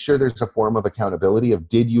 Make sure there's a form of accountability of,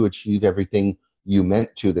 did you achieve everything you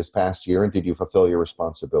meant to this past year, and did you fulfill your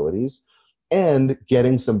responsibilities? and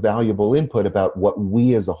getting some valuable input about what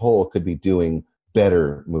we as a whole could be doing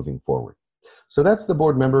better moving forward. So that's the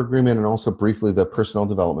board member agreement and also briefly the personnel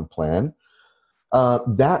development plan.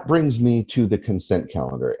 That brings me to the consent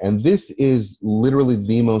calendar. And this is literally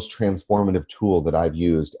the most transformative tool that I've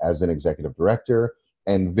used as an executive director.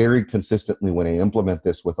 And very consistently, when I implement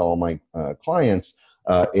this with all my clients,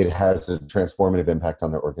 it has a transformative impact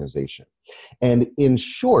on their organization. And in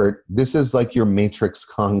short, this is like your Matrix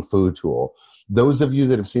Kung Fu tool. Those of you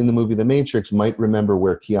that have seen the movie The Matrix might remember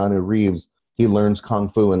where Keanu Reeves, he learns Kung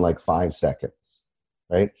Fu in like 5 seconds,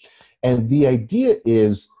 right? And the idea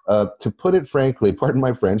is, to put it frankly, pardon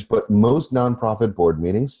my French, but most nonprofit board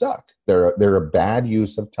meetings suck. They're a bad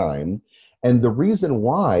use of time. And the reason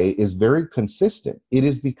why is very consistent. It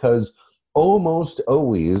is because almost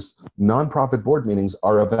always nonprofit board meetings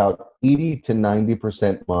are about 80 to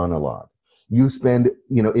 90% monologue. You spend,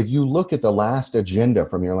 if you look at the last agenda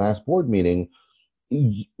from your last board meeting,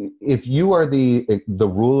 if you are the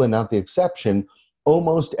rule and not the exception,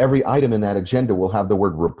 almost every item in that agenda will have the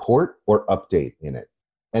word report or update in it.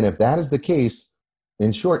 And if that is the case,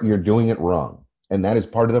 in short, you're doing it wrong. And that is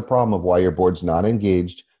part of the problem of why your board's not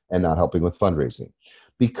engaged and not helping with fundraising.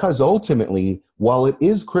 Because ultimately, while it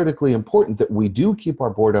is critically important that we do keep our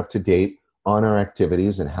board up to date on our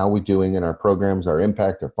activities and how we're doing in our programs, our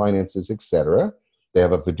impact, our finances, etc., they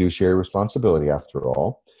have a fiduciary responsibility after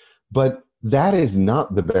all. But that is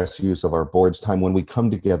not the best use of our board's time when we come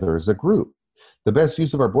together as a group. The best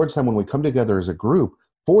use of our board's time when we come together as a group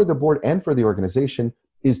for the board and for the organization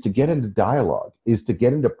is to get into dialogue, is to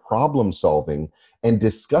get into problem solving and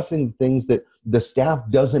discussing things that the staff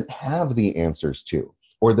doesn't have the answers to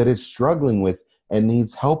or that it's struggling with and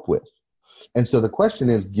needs help with. And so the question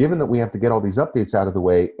is, given that we have to get all these updates out of the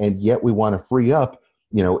way and yet we want to free up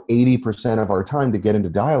 80% of our time to get into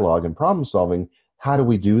dialogue and problem solving, how do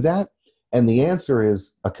we do that? And the answer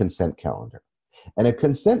is a consent calendar. And a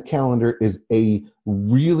consent calendar is a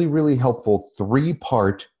really, really helpful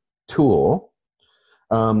 3-part tool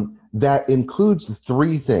that includes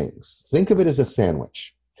 3 things. Think of it as a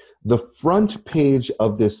sandwich. The front page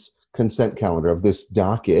of this consent calendar, of this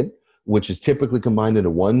docket, which is typically combined into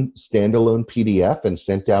one standalone PDF and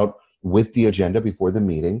sent out with the agenda before the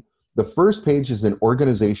meeting. The first page is an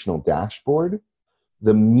organizational dashboard.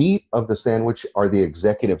 The meat of the sandwich are the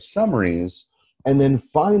executive summaries. And then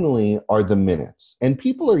finally are the minutes. And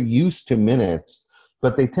people are used to minutes,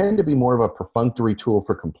 but they tend to be more of a perfunctory tool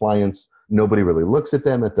for compliance. Nobody really looks at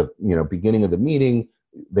them at the beginning of the meeting.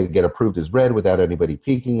 They get approved as read without anybody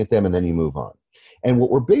peeking at them, and then you move on. And what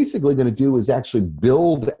we're basically going to do is actually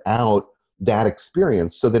build out that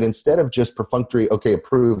experience so that instead of just perfunctory, okay,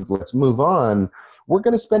 approved, let's move on, we're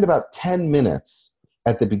going to spend about 10 minutes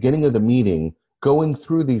at the beginning of the meeting going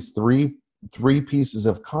through these three pieces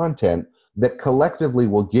of content that collectively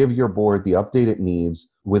will give your board the update it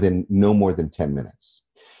needs within no more than 10 minutes.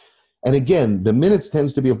 And again, the minutes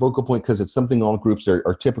tends to be a focal point because it's something all groups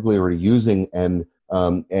are typically already using and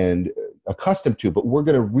accustomed to, but we're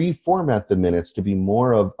going to reformat the minutes to be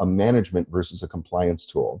more of a management versus a compliance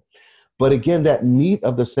tool. But again, that meat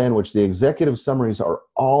of the sandwich, the executive summaries are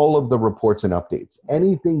all of the reports and updates.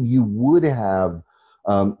 Anything you would have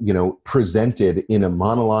presented in a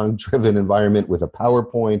monologue-driven environment with a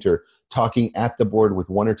PowerPoint or talking at the board with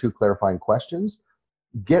 1 or 2 clarifying questions,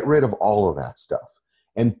 get rid of all of that stuff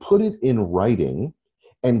and put it in writing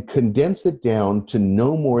and condense it down to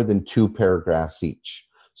no more than 2 paragraphs each.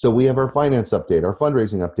 So we have our finance update, our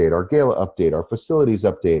fundraising update, our gala update, our facilities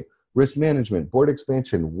update, risk management, board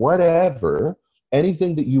expansion, whatever,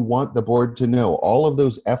 anything that you want the board to know, all of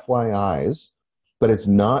those FYIs, but it's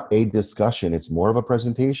not a discussion, it's more of a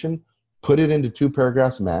presentation. Put it into 2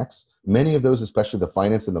 paragraphs max. Many of those, especially the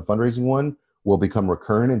finance and the fundraising one, will become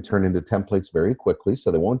recurrent and turn into templates very quickly,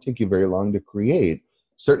 so they won't take you very long to create,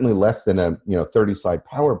 certainly less than a 30-slide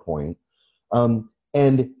PowerPoint.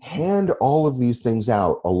 And hand all of these things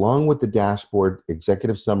out, along with the dashboard,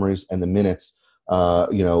 executive summaries, and the minutes,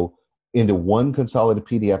 into one consolidated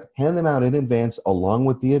PDF. Hand them out in advance along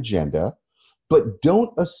with the agenda, but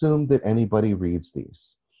don't assume that anybody reads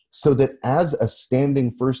these. So that as a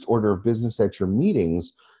standing first order of business at your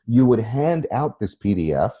meetings, you would hand out this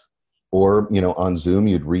PDF, or on Zoom,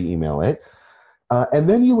 you'd re-email it. And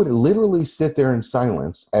then you would literally sit there in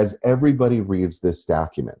silence as everybody reads this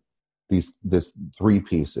document, this 3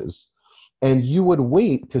 pieces. And you would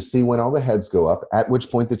wait to see when all the heads go up, at which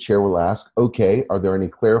point the chair will ask, okay, are there any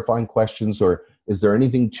clarifying questions, or is there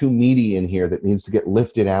anything too meaty in here that needs to get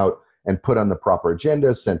lifted out and put on the proper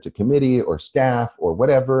agenda, sent to committee or staff or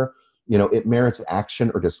whatever? It merits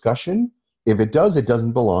action or discussion. If it does, it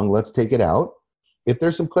doesn't belong. Let's take it out. If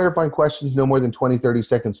there's some clarifying questions, no more than 20, 30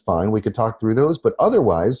 seconds, fine. We could talk through those. But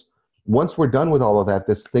otherwise, once we're done with all of that,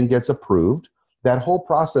 this thing gets approved. That whole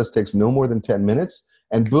process takes no more than 10 minutes.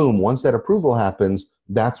 And boom, once that approval happens,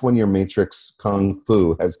 that's when your matrix kung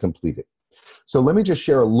fu has completed. So let me just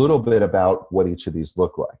share a little bit about what each of these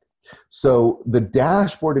look like. So the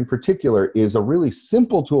dashboard in particular is a really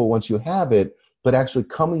simple tool once you have it, but actually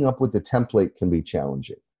coming up with the template can be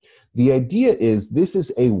challenging. The idea is this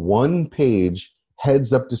is a one-page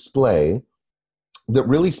heads-up display that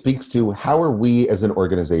really speaks to how are we as an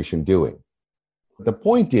organization doing. The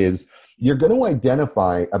point is you're going to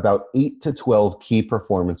identify about 8 to 12 key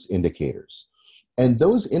performance indicators. And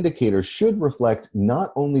those indicators should reflect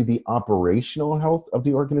not only the operational health of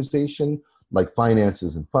the organization, like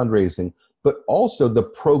finances and fundraising, but also the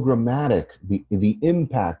programmatic, the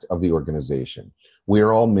impact of the organization. We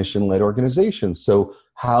are all mission-led organizations. So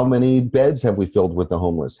how many beds have we filled with the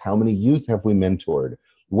homeless? How many youth have we mentored?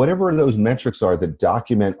 Whatever those metrics are that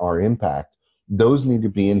document our impact, those need to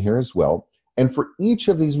be in here as well. And for each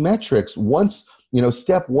of these metrics, once,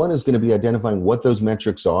 step one is going to be identifying what those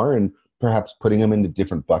metrics are and perhaps putting them into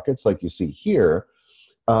different buckets like you see here.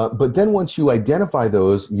 But then once you identify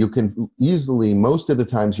those, you can easily, most of the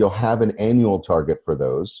times, you'll have an annual target for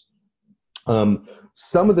those.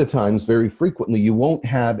 Some of the times, very frequently, you won't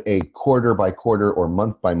have a quarter by quarter or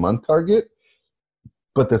month by month target,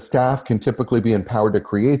 but the staff can typically be empowered to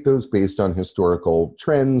create those based on historical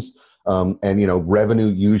trends. And revenue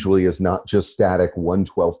usually is not just static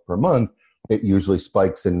 1/12 per month. It usually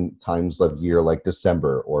spikes in times of year like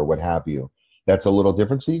December or what have you. That's a little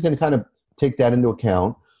different. So you can kind of take that into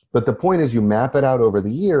account. But the point is you map it out over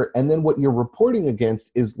the year, and then what you're reporting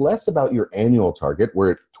against is less about your annual target.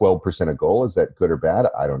 We're at 12% of goal. Is that good or bad?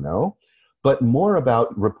 I don't know. But more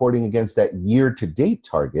about reporting against that year-to-date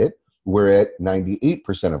target. We're at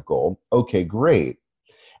 98% of goal. Okay, great.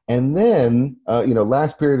 And then,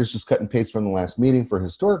 last period is just cut and paste from the last meeting for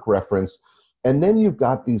historic reference. And then you've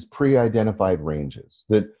got these pre-identified ranges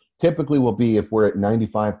that typically will be if we're at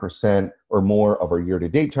 95% or more of our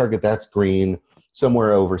year-to-date target, that's green.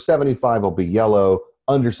 Somewhere over 75 will be yellow.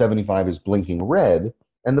 Under 75 is blinking red.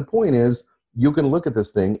 And the point is, you can look at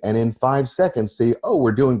this thing and in 5 seconds say, oh,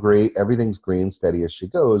 we're doing great. Everything's green, steady as she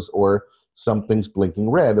goes. Or something's blinking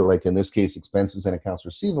red, like in this case, expenses and accounts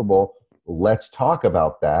receivable. Let's talk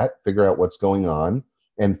about that, figure out what's going on,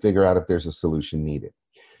 and figure out if there's a solution needed.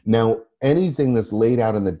 Now, anything that's laid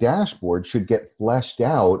out in the dashboard should get fleshed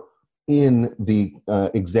out in the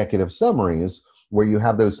executive summaries, where you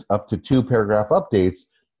have those up to 2-paragraph updates.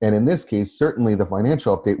 And in this case, certainly the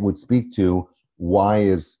financial update would speak to why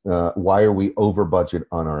are we over budget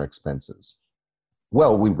on our expenses?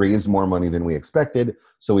 Well, we raised more money than we expected,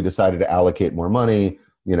 so we decided to allocate more money,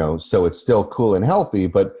 so it's still cool and healthy,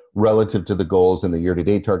 but relative to the goals and the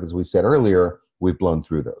year-to-date targets we set earlier, we've blown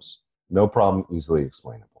through those. No problem, easily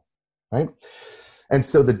explainable, right? And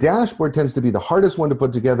so the dashboard tends to be the hardest one to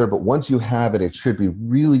put together, but once you have it, it should be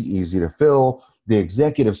really easy to fill. The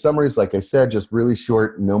executive summaries, like I said, just really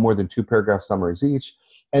short, no more than 2-paragraph summaries each.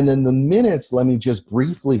 And then the minutes, let me just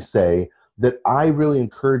briefly say that I really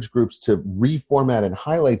encourage groups to reformat and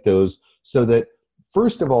highlight those so that,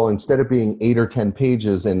 first of all, instead of being 8 or 10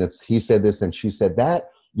 pages and it's he said this and she said that,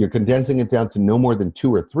 you're condensing it down to no more than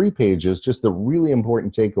 2 or 3 pages, just the really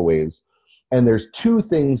important takeaways. And there's 2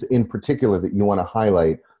 things in particular that you want to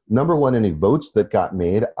highlight. Number 1, any votes that got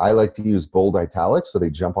made. I like to use bold italics so they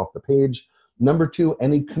jump off the page. Number 2,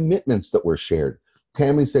 any commitments that were shared.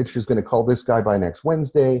 Tammy said she's going to call this guy by next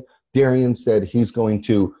Wednesday. Darian said he's going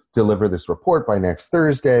to deliver this report by next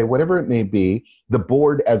Thursday. Whatever it may be, the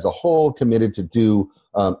board as a whole committed to do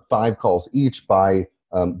 5 calls each by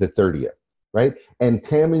the 30th, right? And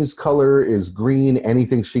Tammy's color is green.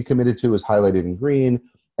 Anything she committed to is highlighted in green.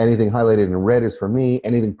 Anything highlighted in red is for me.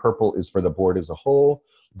 Anything purple is for the board as a whole.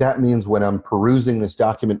 That means when I'm perusing this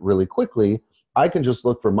document really quickly, I can just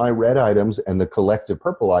look for my red items and the collective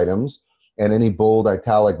purple items and any bold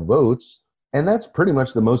italic votes. And that's pretty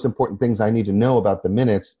much the most important things I need to know about the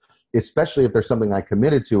minutes, especially if there's something I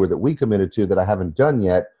committed to or that we committed to that I haven't done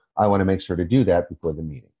yet. I want to make sure to do that before the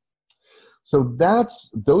meeting. So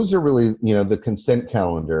those are really, the consent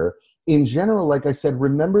calendar. In general, like I said,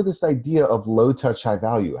 remember this idea of low touch, high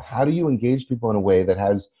value. How do you engage people in a way that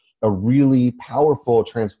has a really powerful,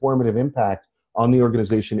 transformative impact on the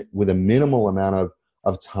organization with a minimal amount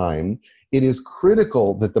of time? It is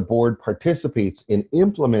critical that the board participates in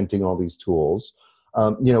implementing all these tools,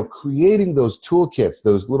 creating those toolkits,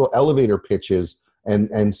 those little elevator pitches,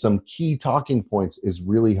 and some key talking points is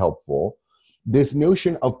really helpful. This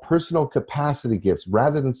notion of personal capacity gifts,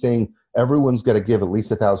 rather than saying everyone's got to give at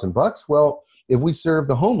least $1,000, well, if we serve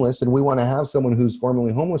the homeless and we want to have someone who's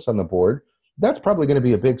formerly homeless on the board, that's probably going to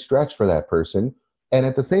be a big stretch for that person. And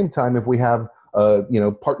at the same time, if we have a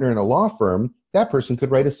partner in a law firm, that person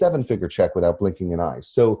could write a 7-figure check without blinking an eye.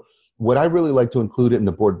 So what I really like to include in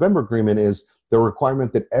the board member agreement is the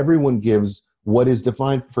requirement that everyone gives what is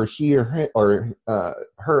defined for he or her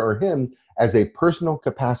or him as a personal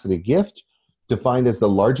capacity gift, defined as the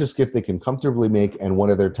largest gift they can comfortably make and one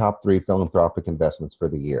of their top 3 philanthropic investments for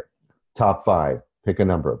the year. Top 5, pick a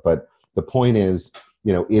number. But the point is,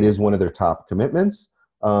 it is one of their top commitments.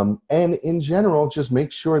 And in general, just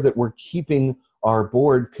make sure that we're keeping our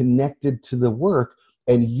board connected to the work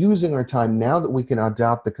and using our time now that we can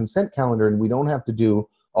adopt the consent calendar and we don't have to do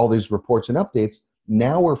all these reports and updates.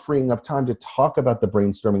 Now we're freeing up time to talk about the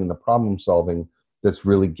brainstorming and the problem solving that's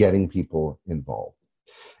really getting people involved.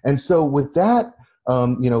 And so with that,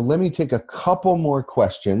 let me take a couple more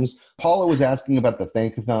questions. Paula was asking about the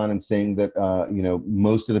Thankathon and saying that,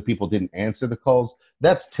 most of the people didn't answer the calls.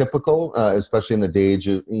 That's typical, especially in the day age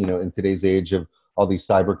of, in today's age of all these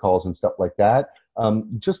cyber calls and stuff like that.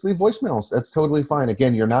 Just leave voicemails. That's totally fine.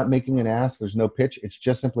 Again, you're not making an ask. There's no pitch. It's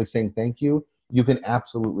just simply saying thank you. You can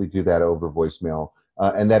absolutely do that over voicemail.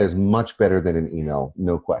 And that is much better than an email,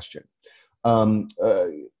 no question.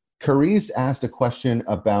 Carice asked a question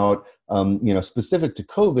about, specific to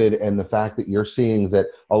COVID and the fact that you're seeing that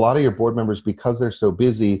a lot of your board members, because they're so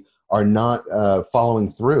busy, are not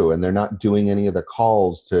following through and they're not doing any of the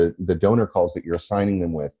calls to the donor calls that you're assigning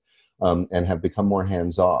them with, and have become more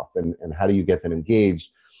hands-off. And how do you get them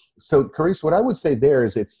engaged? So, Carice, what I would say there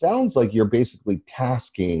is it sounds like you're basically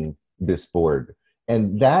tasking this board.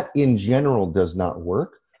 And that in general does not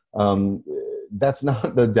work. That's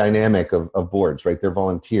not the dynamic of boards, right? They're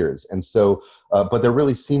volunteers. And so, but they're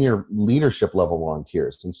really senior leadership level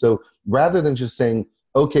volunteers. And so rather than just saying,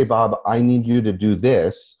 okay, Bob, I need you to do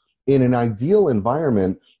this, in an ideal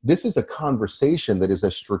environment, this is a conversation that is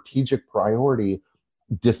a strategic priority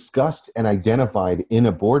discussed and identified in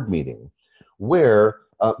a board meeting where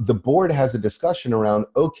the board has a discussion around,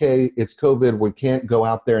 okay, it's COVID, we can't go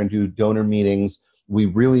out there and do donor meetings. We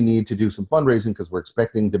really need to do some fundraising because we're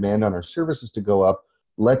expecting demand on our services to go up.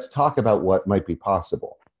 Let's talk about what might be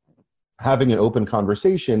possible. Having an open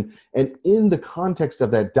conversation, and in the context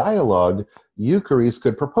of that dialogue, you, Carice,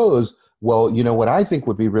 could propose, well, what I think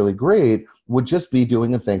would be really great would just be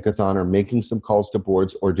doing a Thankathon or making some calls to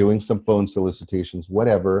boards or doing some phone solicitations,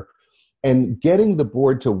 whatever, and getting the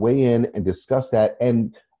board to weigh in and discuss that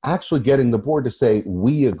and actually getting the board to say,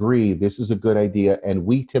 we agree, this is a good idea, and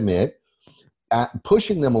we commit.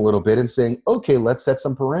 Pushing them a little bit and saying, okay, let's set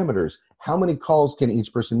some parameters. How many calls can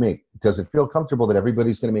each person make? Does it feel comfortable that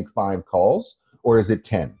everybody's going to make 5 calls, or is it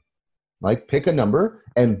 10? Like, pick a number,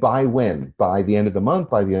 and by when? By the end of the month,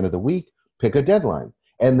 by the end of the week, pick a deadline.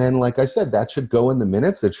 And then, like I said, that should go in the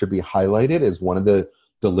minutes. It should be highlighted as one of the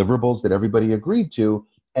deliverables that everybody agreed to.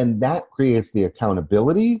 And that creates the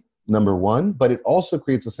accountability, number one, but it also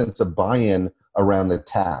creates a sense of buy-in around the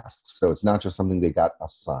tasks. So it's not just something they got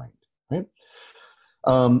assigned, right?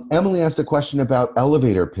 Emily asked a question about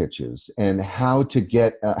elevator pitches and how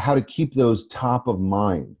to keep those top of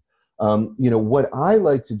mind. What I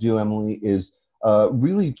like to do, Emily, is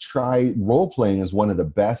really try role-playing as one of the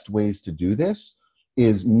best ways to do this,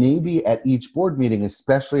 is maybe at each board meeting,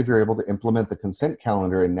 especially if you're able to implement the consent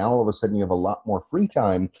calendar and now all of a sudden you have a lot more free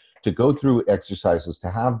time to go through exercises, to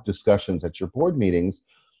have discussions at your board meetings,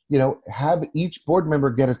 have each board member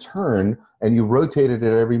get a turn and you rotate it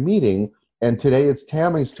at every meeting. And today it's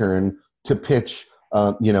Tammy's turn to pitch,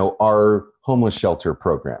 our homeless shelter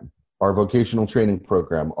program, our vocational training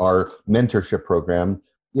program, our mentorship program,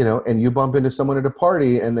 and you bump into someone at a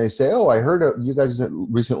party and they say, oh, I heard you guys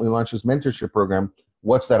recently launched this mentorship program.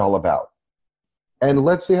 What's that all about? And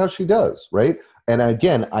let's see how she does, right? And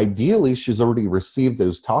again, ideally, she's already received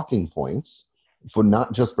those talking points for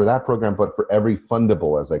not just for that program, but for every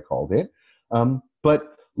fundable, as I called it.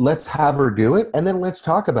 But let's have her do it, and then let's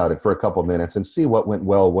talk about it for a couple minutes and see what went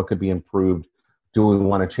well, what could be improved. Do we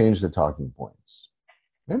want to change the talking points?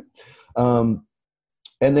 Okay.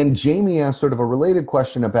 And then Jamie asked sort of a related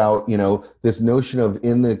question about, this notion of,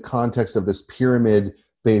 in the context of this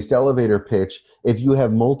pyramid-based elevator pitch, if you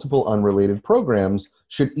have multiple unrelated programs,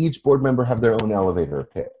 should each board member have their own elevator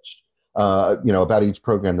pitch, about each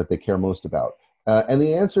program that they care most about? And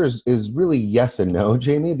the answer is really yes and no,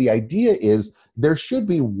 Jamie. The idea is there should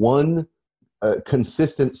be one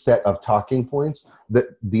consistent set of talking points that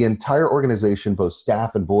the entire organization, both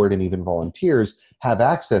staff and board and even volunteers, have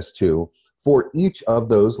access to for each of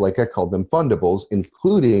those, like I called them, fundables,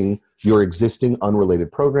 including your existing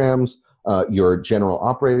unrelated programs, your general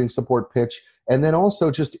operating support pitch, And then also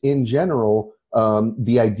just in general,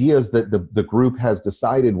 the ideas that the group has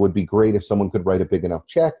decided would be great if someone could write a big enough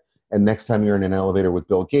check. And next time you're in an elevator with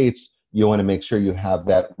Bill Gates, you want to make sure you have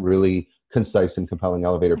that really concise and compelling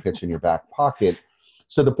elevator pitch in your back pocket.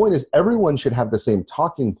 So the point is, everyone should have the same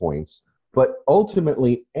talking points, but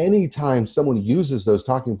ultimately, anytime someone uses those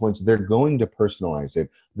talking points, they're going to personalize it.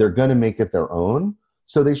 They're going to make it their own.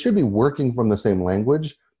 So they should be working from the same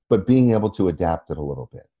language, but being able to adapt it a little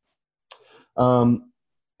bit.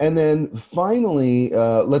 And then finally,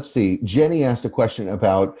 let's see, Jenny asked a question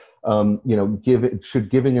about, should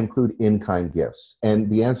giving include in-kind gifts? And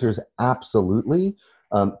the answer is absolutely.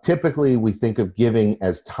 Typically, we think of giving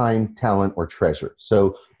as time, talent, or treasure.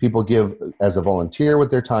 So people give as a volunteer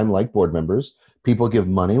with their time, like board members. People give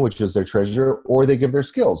money, which is their treasure, or they give their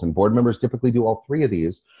skills. And board members typically do all three of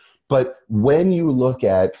these. But when you look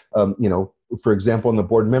at, for example, in the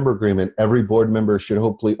board member agreement, every board member should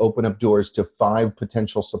hopefully open up doors to 5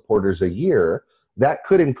 potential supporters a year. That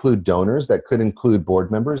could include donors, that could include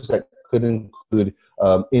board members, that could include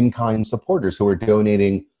in-kind supporters who are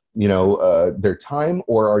donating their time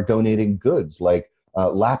or are donating goods like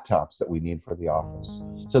laptops that we need for the office.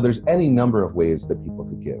 So there's any number of ways that people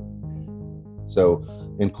could give. So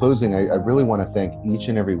in closing, I really want to thank each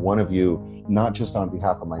and every one of you, not just on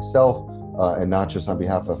behalf of myself and not just on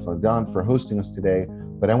behalf of Fondant for hosting us today,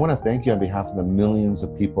 but I want to thank you on behalf of the millions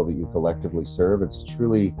of people that you collectively serve. It's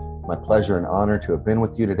truly my pleasure and honor to have been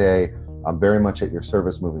with you today. I'm very much at your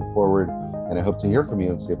service moving forward, and I hope to hear from you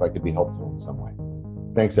and see if I could be helpful in some way.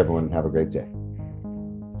 Thanks, everyone, and have a great day.